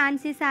color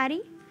fancy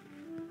saree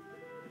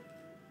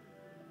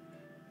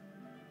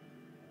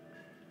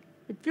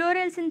with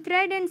florals in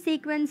thread and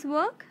sequence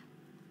work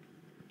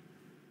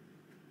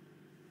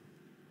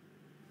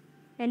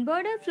and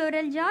border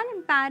floral jal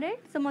and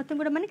parrot. So మొత్తం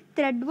కూడా మనకి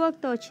thread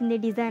వర్క్తో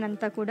వచ్చింది design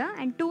అంతా కూడా.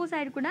 అండ్ టూ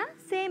సైడ్ కూడా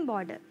same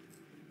border.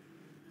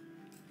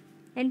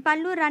 And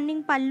పళ్ళు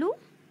రన్నింగ్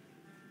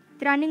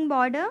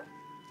బార్డర్.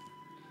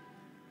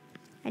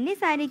 అండ్ ఈ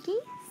శారీకి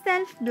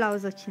సెల్ఫ్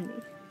బ్లౌజ్ వచ్చింది.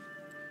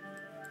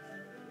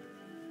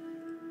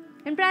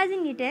 And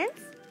pricing details.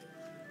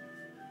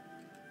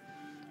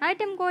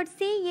 Item code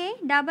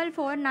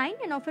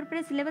CA449 and offer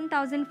price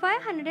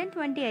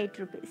 11,528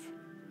 rupees.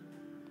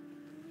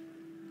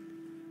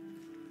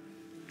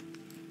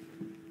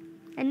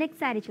 And next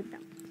saree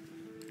చూద్దాం.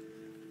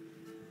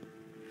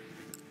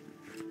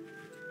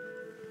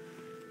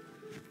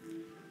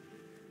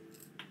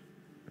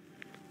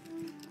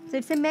 So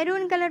it's a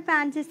maroon color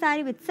fancy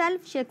saree with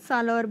self checks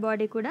all over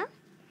body కూడా.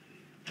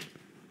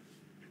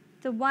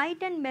 So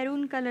white and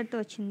maroon కలర్తో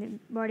వచ్చింది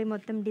body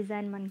మొత్తం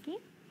design మనకి.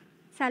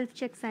 Self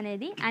checks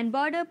అనేది. And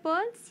border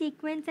pearl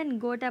sequence and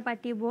gota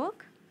పట్టి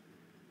work.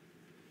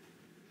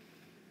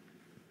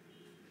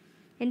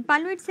 And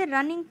పళ్ళు it's a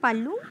running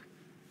పళ్ళు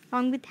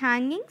long with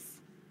hangings.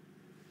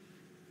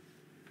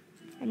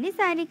 And ఈ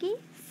శారీకి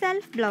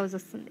సెల్ఫ్ బ్లౌజ్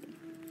వస్తుంది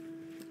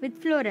విత్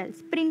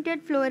ఫ్లోరల్స్,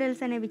 ప్రింటెడ్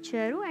ఫ్లోరల్స్ అనేవి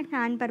ఇచ్చారు. అండ్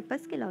హ్యాండ్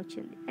పర్పస్కి ఇలా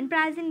వచ్చింది. And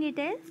pricing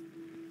details.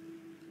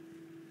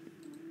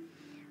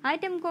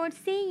 Item code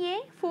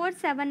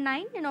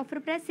CA479 and offer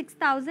price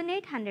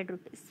 6,800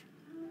 rupees.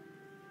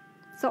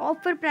 So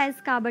offer price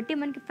కాబట్టి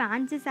మనకి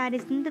ఫ్యాన్సీ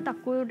శారీస్ ఇంత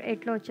తక్కువ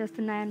రేట్లో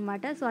వచ్చేస్తున్నాయి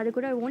అనమాట. సో అది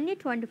కూడా ఓన్లీ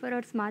 24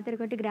 hours మాత్రం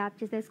ఒకటి గ్రాప్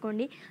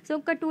చేసేసుకోండి. సో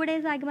ఒక 2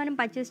 days ఆగి మనం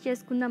పర్చేస్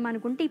చేసుకుందాం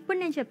అనుకుంటే ఇప్పుడు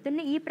నేను చెప్తున్న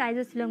ఈ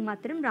ప్రైజెస్లో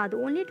మాత్రం రాదు.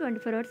 ఓన్లీ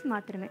 24 hours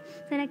మాత్రమే.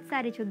 సో నెక్స్ట్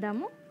శారీ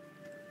చూద్దాము.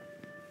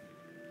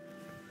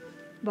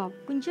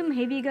 కొంచెం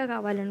హెవీగా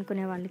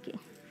కావాలనుకునే వాళ్ళకి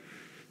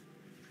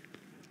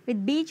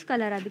విత్ బీచ్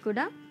కలర్, అది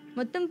కూడా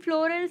మొత్తం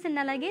ఫ్లోరల్స్ అండ్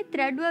అలాగే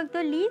థ్రెడ్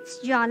వర్క్తో లీవ్స్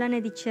జాల్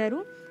అనేది ఇచ్చారు.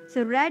 సో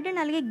రెడ్ అండ్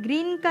అలాగే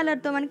గ్రీన్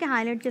కలర్తో మనకి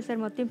హైలైట్ చేశారు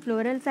మొత్తం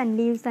ఫ్లోరల్స్ అండ్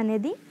లీవ్స్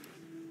అనేది.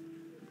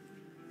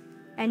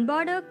 And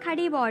border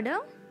khadi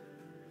border.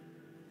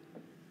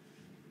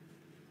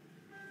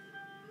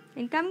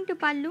 And coming to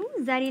పళ్ళు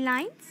zari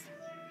lines.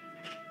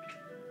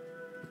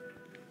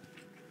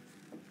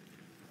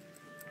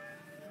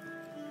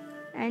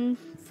 And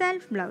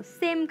self blouse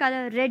same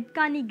colour, red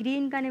కానీ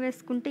గ్రీన్ కానీ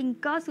వేసుకుంటే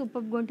ఇంకా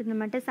సూపర్గా ఉంటుంది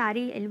అన్నమాట.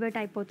 శారీ ఎలివేట్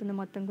అయిపోతుంది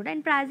మొత్తం కూడా.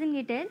 And pricing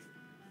details.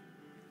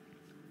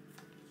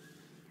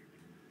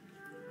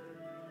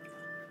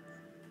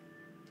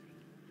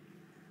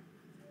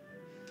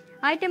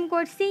 Item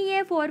code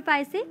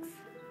CA456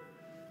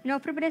 and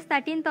offer price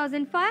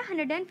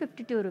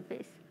 13,552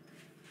 rupees.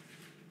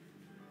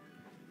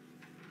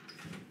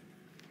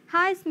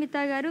 Hi Smitha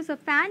గారు. సో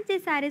ఫ్యాన్సీ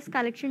శారీస్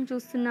కలెక్షన్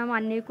చూస్తున్నాము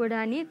అన్నీ కూడా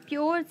అని.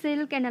 ప్యూర్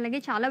సిల్క్ అండ్ అలాగే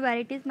చాలా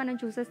వెరైటీస్ మనం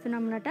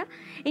చూసేస్తున్నాం అన్నమాట.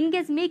 ఇన్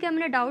కేస్ మీకు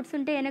ఏమైనా డౌట్స్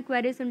ఉంటే, ఏమైనా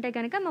క్వైరీస్ ఉంటే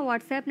కనుక మా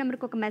వాట్సాప్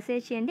నెంబర్కి ఒక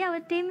మెసేజ్ చేయండి.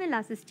 Our team will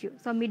assist you.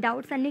 So me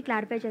doubts అన్నీ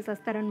క్లారిఫై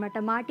చేసేస్తారనమాట.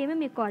 మా టీమే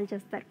మీకు కాల్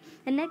చేస్తారు.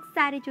 నెక్స్ట్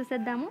శారీ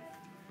చూసేద్దాము.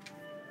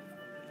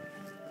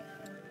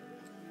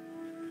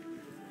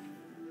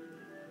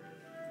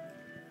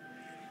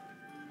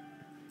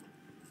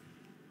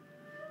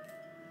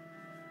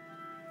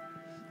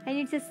 And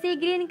it's a sea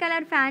green color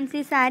fancy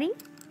saree.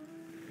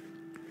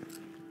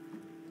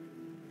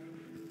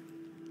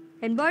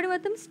 And border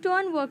మొత్తం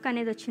స్టోన్ వర్క్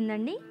అనేది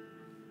వచ్చిందండి.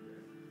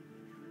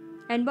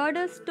 అండ్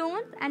బార్డర్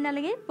స్టోన్స్ అండ్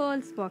అలాగే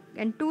pearls work.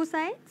 And two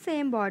side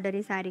same border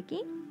ఈ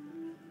శారీకి.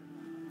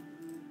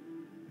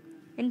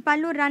 అండ్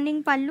పళ్ళు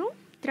running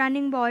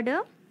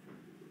border.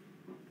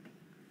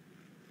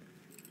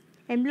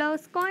 And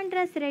blouse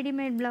contrast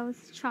readymade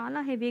blouse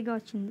చాలా హెవీగా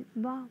వచ్చింది.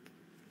 Wow.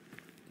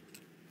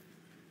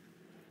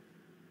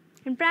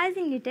 And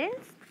pricing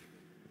details.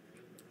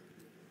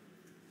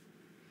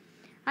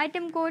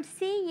 Item code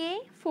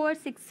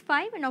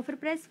CA465 and offer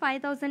price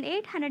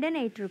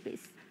 5,808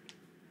 rupees.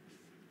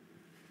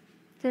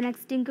 So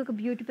next ఇంకొక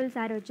beautiful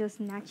sari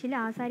వచ్చేస్తుంది. Actually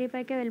ఆ శారీ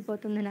పైకే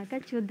వెళ్ళిపోతుంది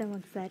నాకు. చూద్దాం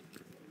ఒకసారి.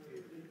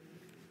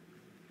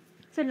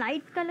 సో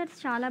లైట్ కలర్స్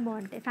చాలా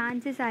బాగుంటాయి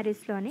fancy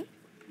శారీస్లోని.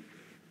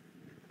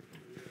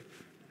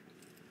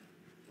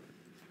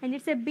 And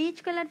it's a beach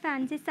colour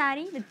fancy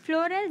sari with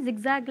floral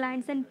zigzag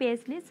lines and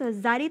paisley. So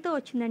జరీతో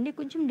వచ్చిందండి,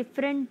 కొంచెం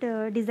డిఫరెంట్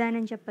డిజైన్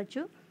అని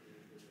చెప్పచ్చు.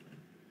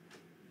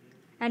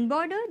 And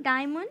border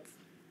diamonds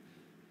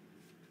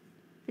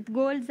with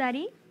gold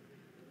zari.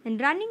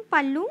 And running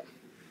పళ్ళు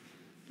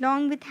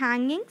లాంగ్ విత్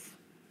హ్యాంగింగ్స్.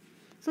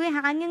 సో ఈ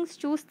హ్యాంగింగ్స్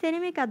చూస్తేనే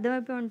మీకు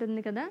అర్థమైపోయి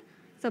ఉంటుంది కదా.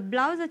 సో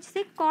బ్లౌజ్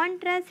వచ్చేసి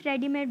contrast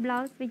readymade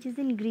blouse which is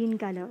in green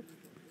colour.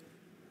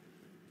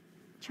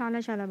 చాలా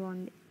చాలా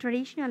బాగుంది,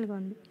 ట్రెడిషనల్గా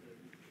ఉంది.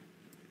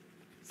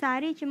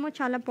 శారీ ఏమో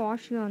చాలా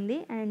పాష్గా ఉంది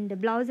అండ్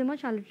బ్లౌజ్ ఏమో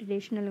చాలా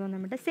ట్రెడిషనల్గా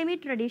ఉందన్నమాట. సెమీ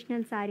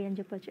ట్రెడిషనల్ శారీ అని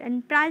చెప్పొచ్చు. And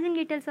pricing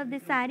details of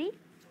this sari.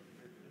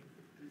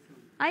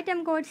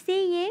 Item code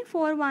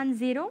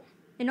CA410.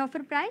 In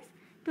offer price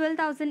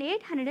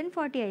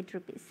 12,848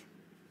 rupees.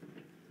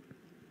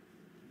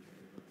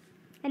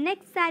 And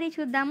next sari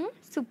చూద్దాము.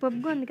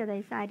 సూపర్గా ఉంది కదా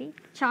ఈ శారీ,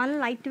 చాలా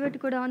లైట్ వెయిట్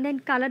కూడా ఉంది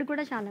అండ్ కలర్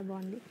కూడా చాలా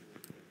బాగుంది.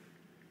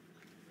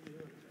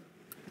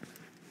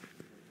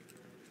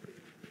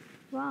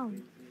 Wow.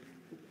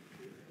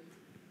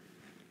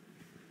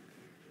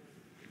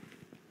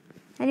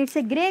 And it's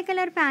a grey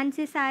color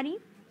fancy saree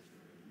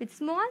with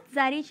small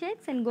zari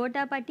checks and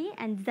gota patti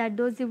and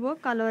zardozi work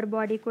color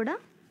body kuda.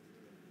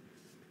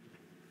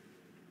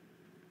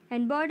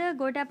 And border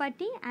gota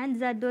patti and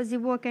zardozi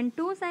work and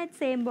two sides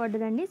same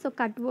border andi. So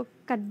cut work,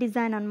 cut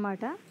design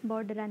anamata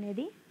border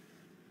anedi.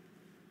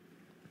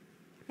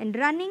 And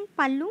running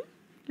pallu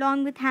long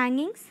with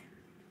hangings.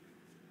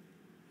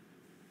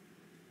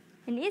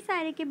 And ee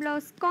saree ki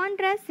blouse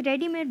contrast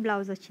ready made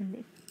blouse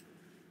ochindi.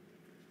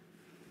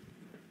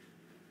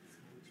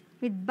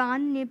 With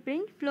bandhani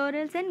print,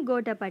 florals and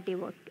gota patti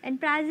work. And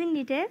pricing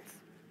details.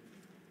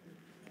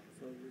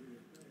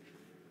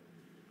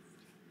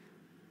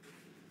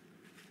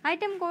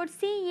 Item code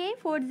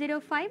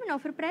CA405 and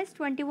offer price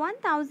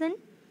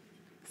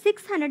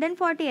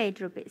 21,648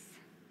 rupees.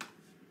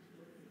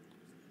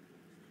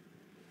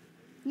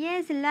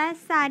 Yes,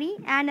 last saree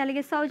and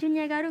alage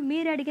Saujanya garu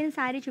meer adigina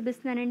saree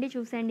chupistunnanandi,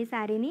 చూసండి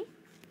సారీని.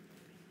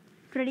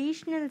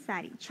 Traditional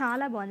sari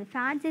చాలా బాగుంది.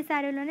 Fancy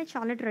శారీలోనే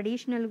చాలా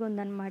ట్రెడిషనల్గా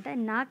ఉందన్నమాట.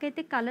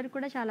 నాకైతే colour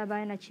కూడా చాలా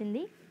బాగా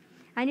నచ్చింది.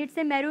 And it's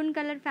a maroon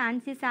colour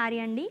fancy sari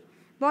అండి.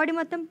 బాడీ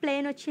మొత్తం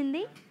ప్లెయిన్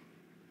వచ్చింది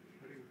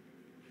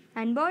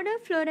and border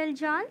floral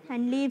John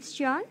and leaves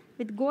John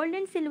with gold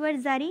and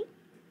silver zari.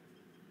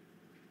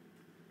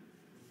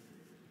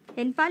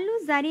 And పళ్ళు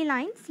zari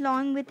lines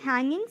long with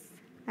hangings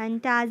and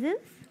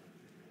tassels.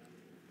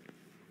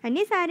 And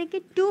ఈ శారీకి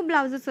 2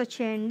 బ్లౌజెస్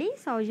వచ్చాయండి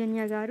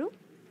సౌజన్య గారు.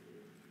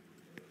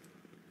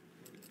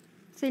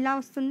 సో ఇలా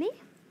వస్తుంది.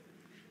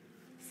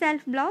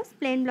 సెల్ఫ్ బ్లౌజ్,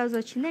 ప్లెయిన్ బ్లౌజ్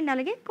వచ్చింది అండ్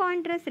అలాగే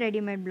contrast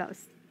readymade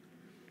blouse.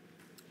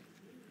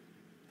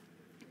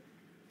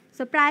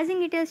 So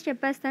pricing details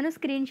చెప్పేస్తాను,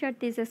 స్క్రీన్ షాట్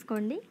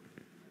తీసేసుకోండి.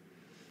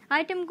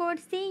 Item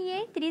code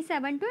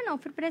CA372 and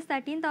offer price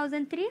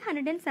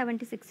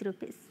 13,376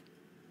 rupees.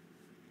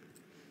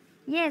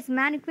 Yes,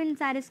 mannequin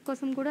saris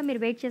కోసం కూడా మీరు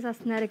వెయిట్ చేసి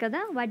వస్తున్నారు కదా,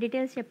 వాటి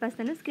డీటెయిల్స్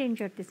చెప్పేస్తాను, స్క్రీన్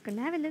షాట్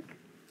తీసుకోండి. Have a look.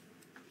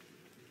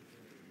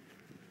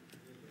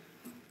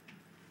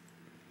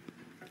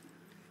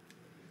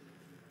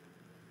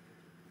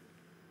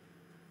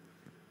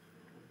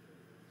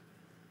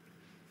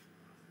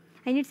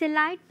 And it's a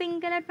light pink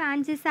color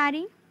fancy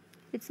saree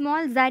with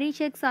small zari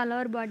checks all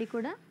over body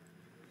kuda.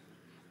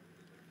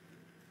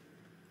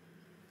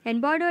 And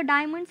border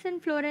diamonds and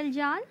floral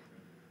jal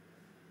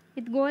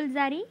with gold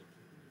zari.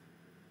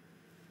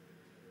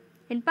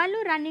 And pallu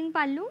running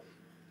pallu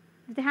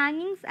with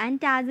hangings and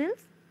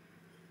tassels.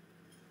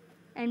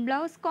 And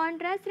blouse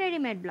contrast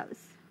ready made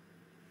blouse.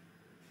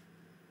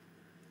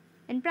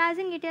 And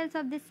pricing details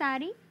of this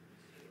saree.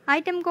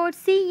 Item code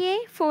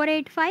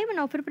CA485 and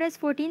offer price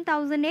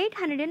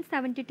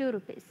 14,872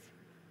 rupees.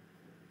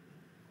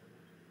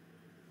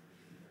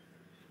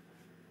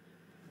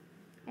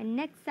 And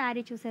next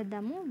saree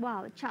చూసేద్దాము.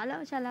 Wow, చాలా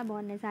చాలా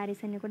బాగున్నాయి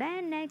సారీస్ అన్ని కూడా.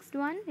 And next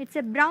one, it's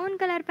a brown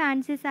colour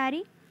fancy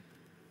sorry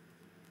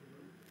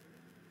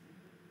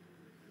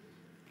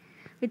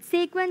with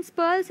sequins,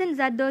 pearls and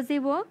zardozi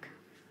work.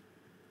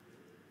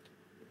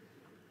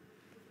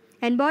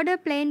 And border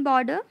plain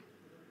border.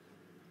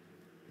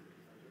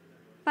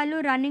 Pallu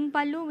running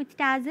pallu with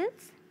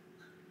tassels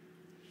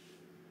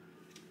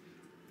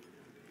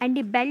and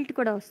the belt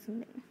kuda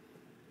vastundi.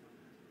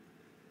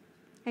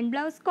 And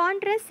blouse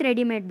contrast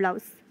ready made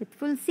blouse with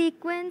full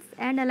sequins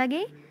and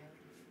alage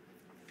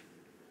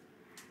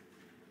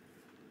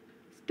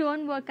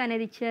stone work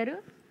anedi icharu.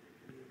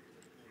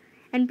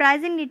 And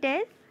pricing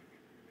details.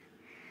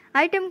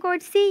 Item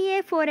code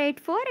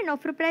CA484 and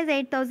offer price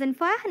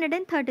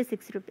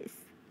 8,536 rupees.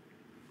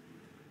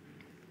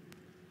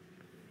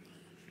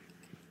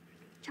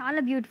 చాలా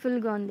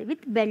బ్యూటిఫుల్గా ఉంది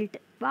with belt.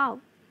 Wow.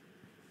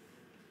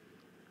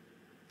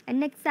 And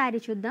next sari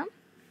చూద్దాం.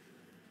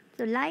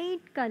 So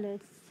light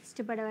colours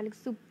ఇష్టపడే వాళ్ళకి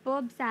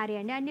superb sari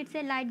అండి. And it's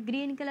a light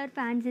green colour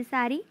fancy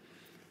sari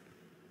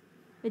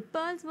with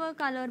pearls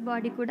work all over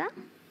body కూడా.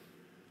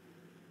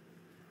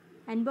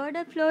 And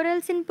border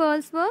florals in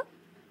pearls work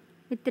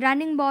with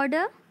running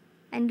border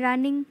and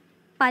running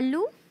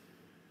పల్లు.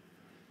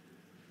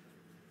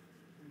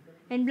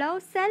 And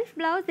blouse self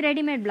blouse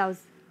readymade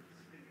blouse.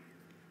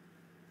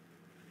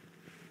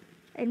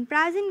 In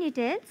pricing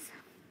details,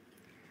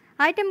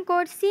 item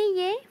code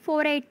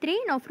CA483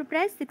 and offer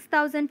price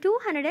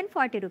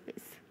 6,240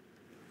 rupees.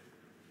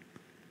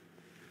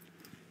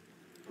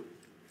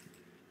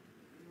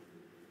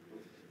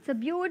 So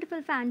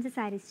beautiful fancy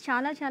saris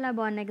చాలా చాలా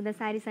బాగున్నాయి కదా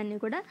శారీస్ అన్నీ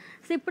కూడా.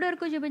 So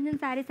ఇప్పటివరకు చూపించిన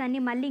శారీస్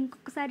అన్నీ మళ్ళీ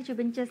ఇంకొకసారి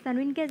చూపించేస్తాను.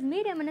 ఇన్ కేస్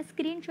మీరు ఏమైనా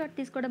స్క్రీన్ షాట్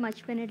తీసుకోవడం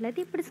మర్చిపోయినట్లయితే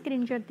ఇప్పుడు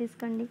స్క్రీన్ షాట్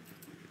తీసుకోండి.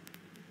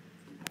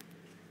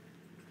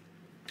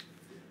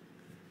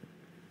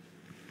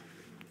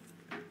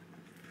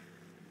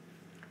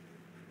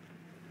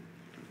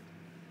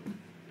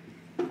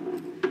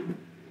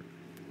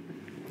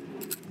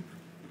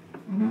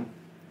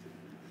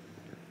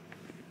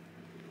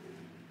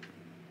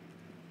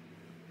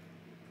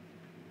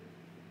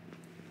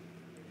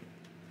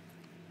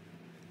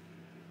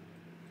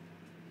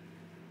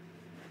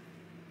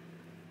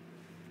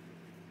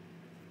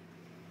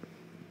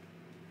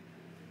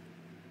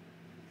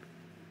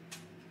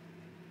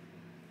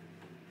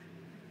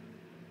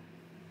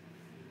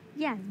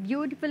 యా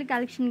బ్యూటిఫుల్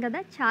కలెక్షన్ కదా,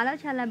 చాలా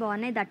చాలా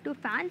బాగున్నాయి. దట్టు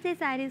ఫ్యాన్సీ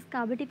శారీస్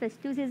కాబట్టి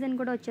ఫెస్టివ్ సీజన్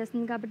కూడా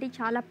వచ్చేస్తుంది కాబట్టి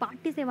చాలా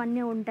పార్టీస్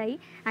ఇవన్నీ ఉంటాయి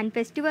అండ్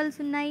ఫెస్టివల్స్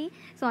ఉన్నాయి.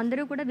 సో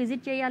అందరూ కూడా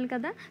విజిట్ చేయాలి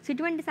కదా. సో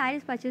ఇటువంటి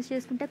శారీస్ పర్చేస్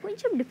చేసుకుంటే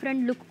కొంచెం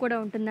డిఫరెంట్ లుక్ కూడా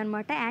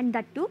ఉంటుందన్నమాట. అండ్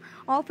దట్టు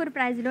ఆఫర్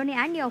ప్రైస్లోని,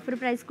 అండ్ ఈ ఆఫర్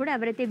ప్రైస్ కూడా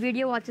ఎవరైతే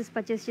వీడియో వాచెస్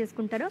పర్చేస్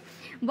చేసుకుంటారో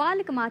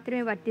వాళ్ళకి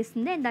మాత్రమే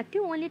వర్తిస్తుంది. అండ్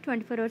దట్టు ఓన్లీ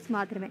 24 hours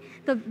మాత్రమే.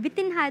 So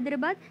with in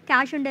Hyderabad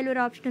cash on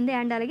delivery option ఉంది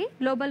అండ్ అలాగే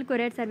గ్లోబల్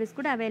కొరియర్ సర్వీస్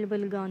కూడా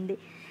అవైలబుల్గా ఉంది.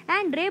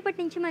 అండ్ రేపటి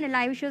నుంచి మన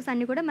లైవ్ షోస్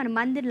అన్నీ కూడా, మన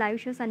మందిర్ లైవ్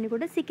షోస్ అన్నీ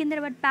కూడా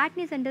సికింద్రాబాద్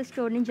ప్యాట్నీ సెంటర్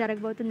స్టోర్ నుంచి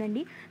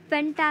జరగబోతుందండి.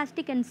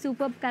 ఫెంటాస్టిక్ అండ్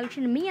సూపర్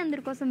కలెక్షన్ మీ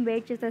అందరి కోసం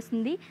వెయిట్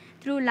చేసేస్తుంది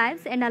త్రూ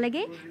లైవ్స్. అండ్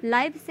అలాగే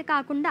లైవ్స్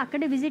కాకుండా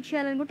అక్కడ విజిట్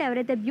చేయాలనుకుంటే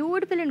ఎవరైతే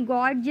బ్యూటిఫుల్ అండ్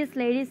గార్జియస్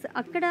లేడీస్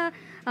అక్కడ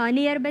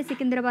నియర్ బై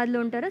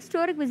సికింద్రాబాద్లో ఉంటారో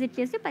స్టోర్కి విజిట్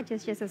చేసి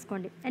పర్చేస్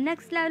చేసేసుకోండి. అండ్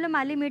నెక్స్ట్ లైవ్లో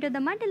మళ్ళీ meet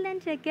అవుదామా. Till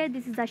then take care.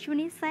 This is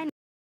Ashwini sign.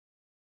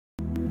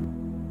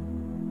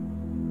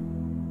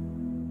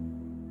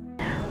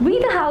 We,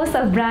 the house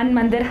of Brand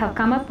Mandir, have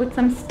come up with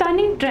some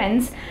stunning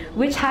trends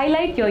which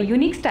highlight your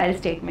unique style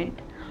statement.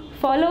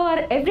 Follow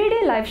our everyday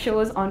live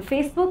shows on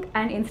Facebook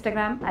and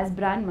Instagram as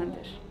Brand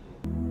Mandir.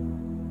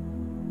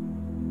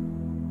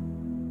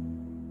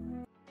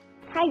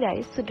 Hi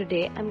guys, so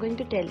today I'm going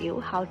to tell you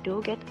how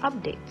to get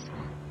updates.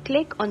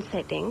 Click on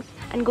settings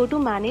and go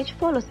to manage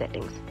follow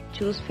settings.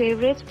 Choose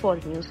favorites for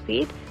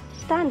newsfeed,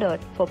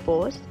 standard for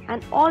posts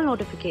and all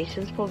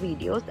notifications for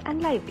videos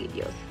and live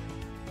videos.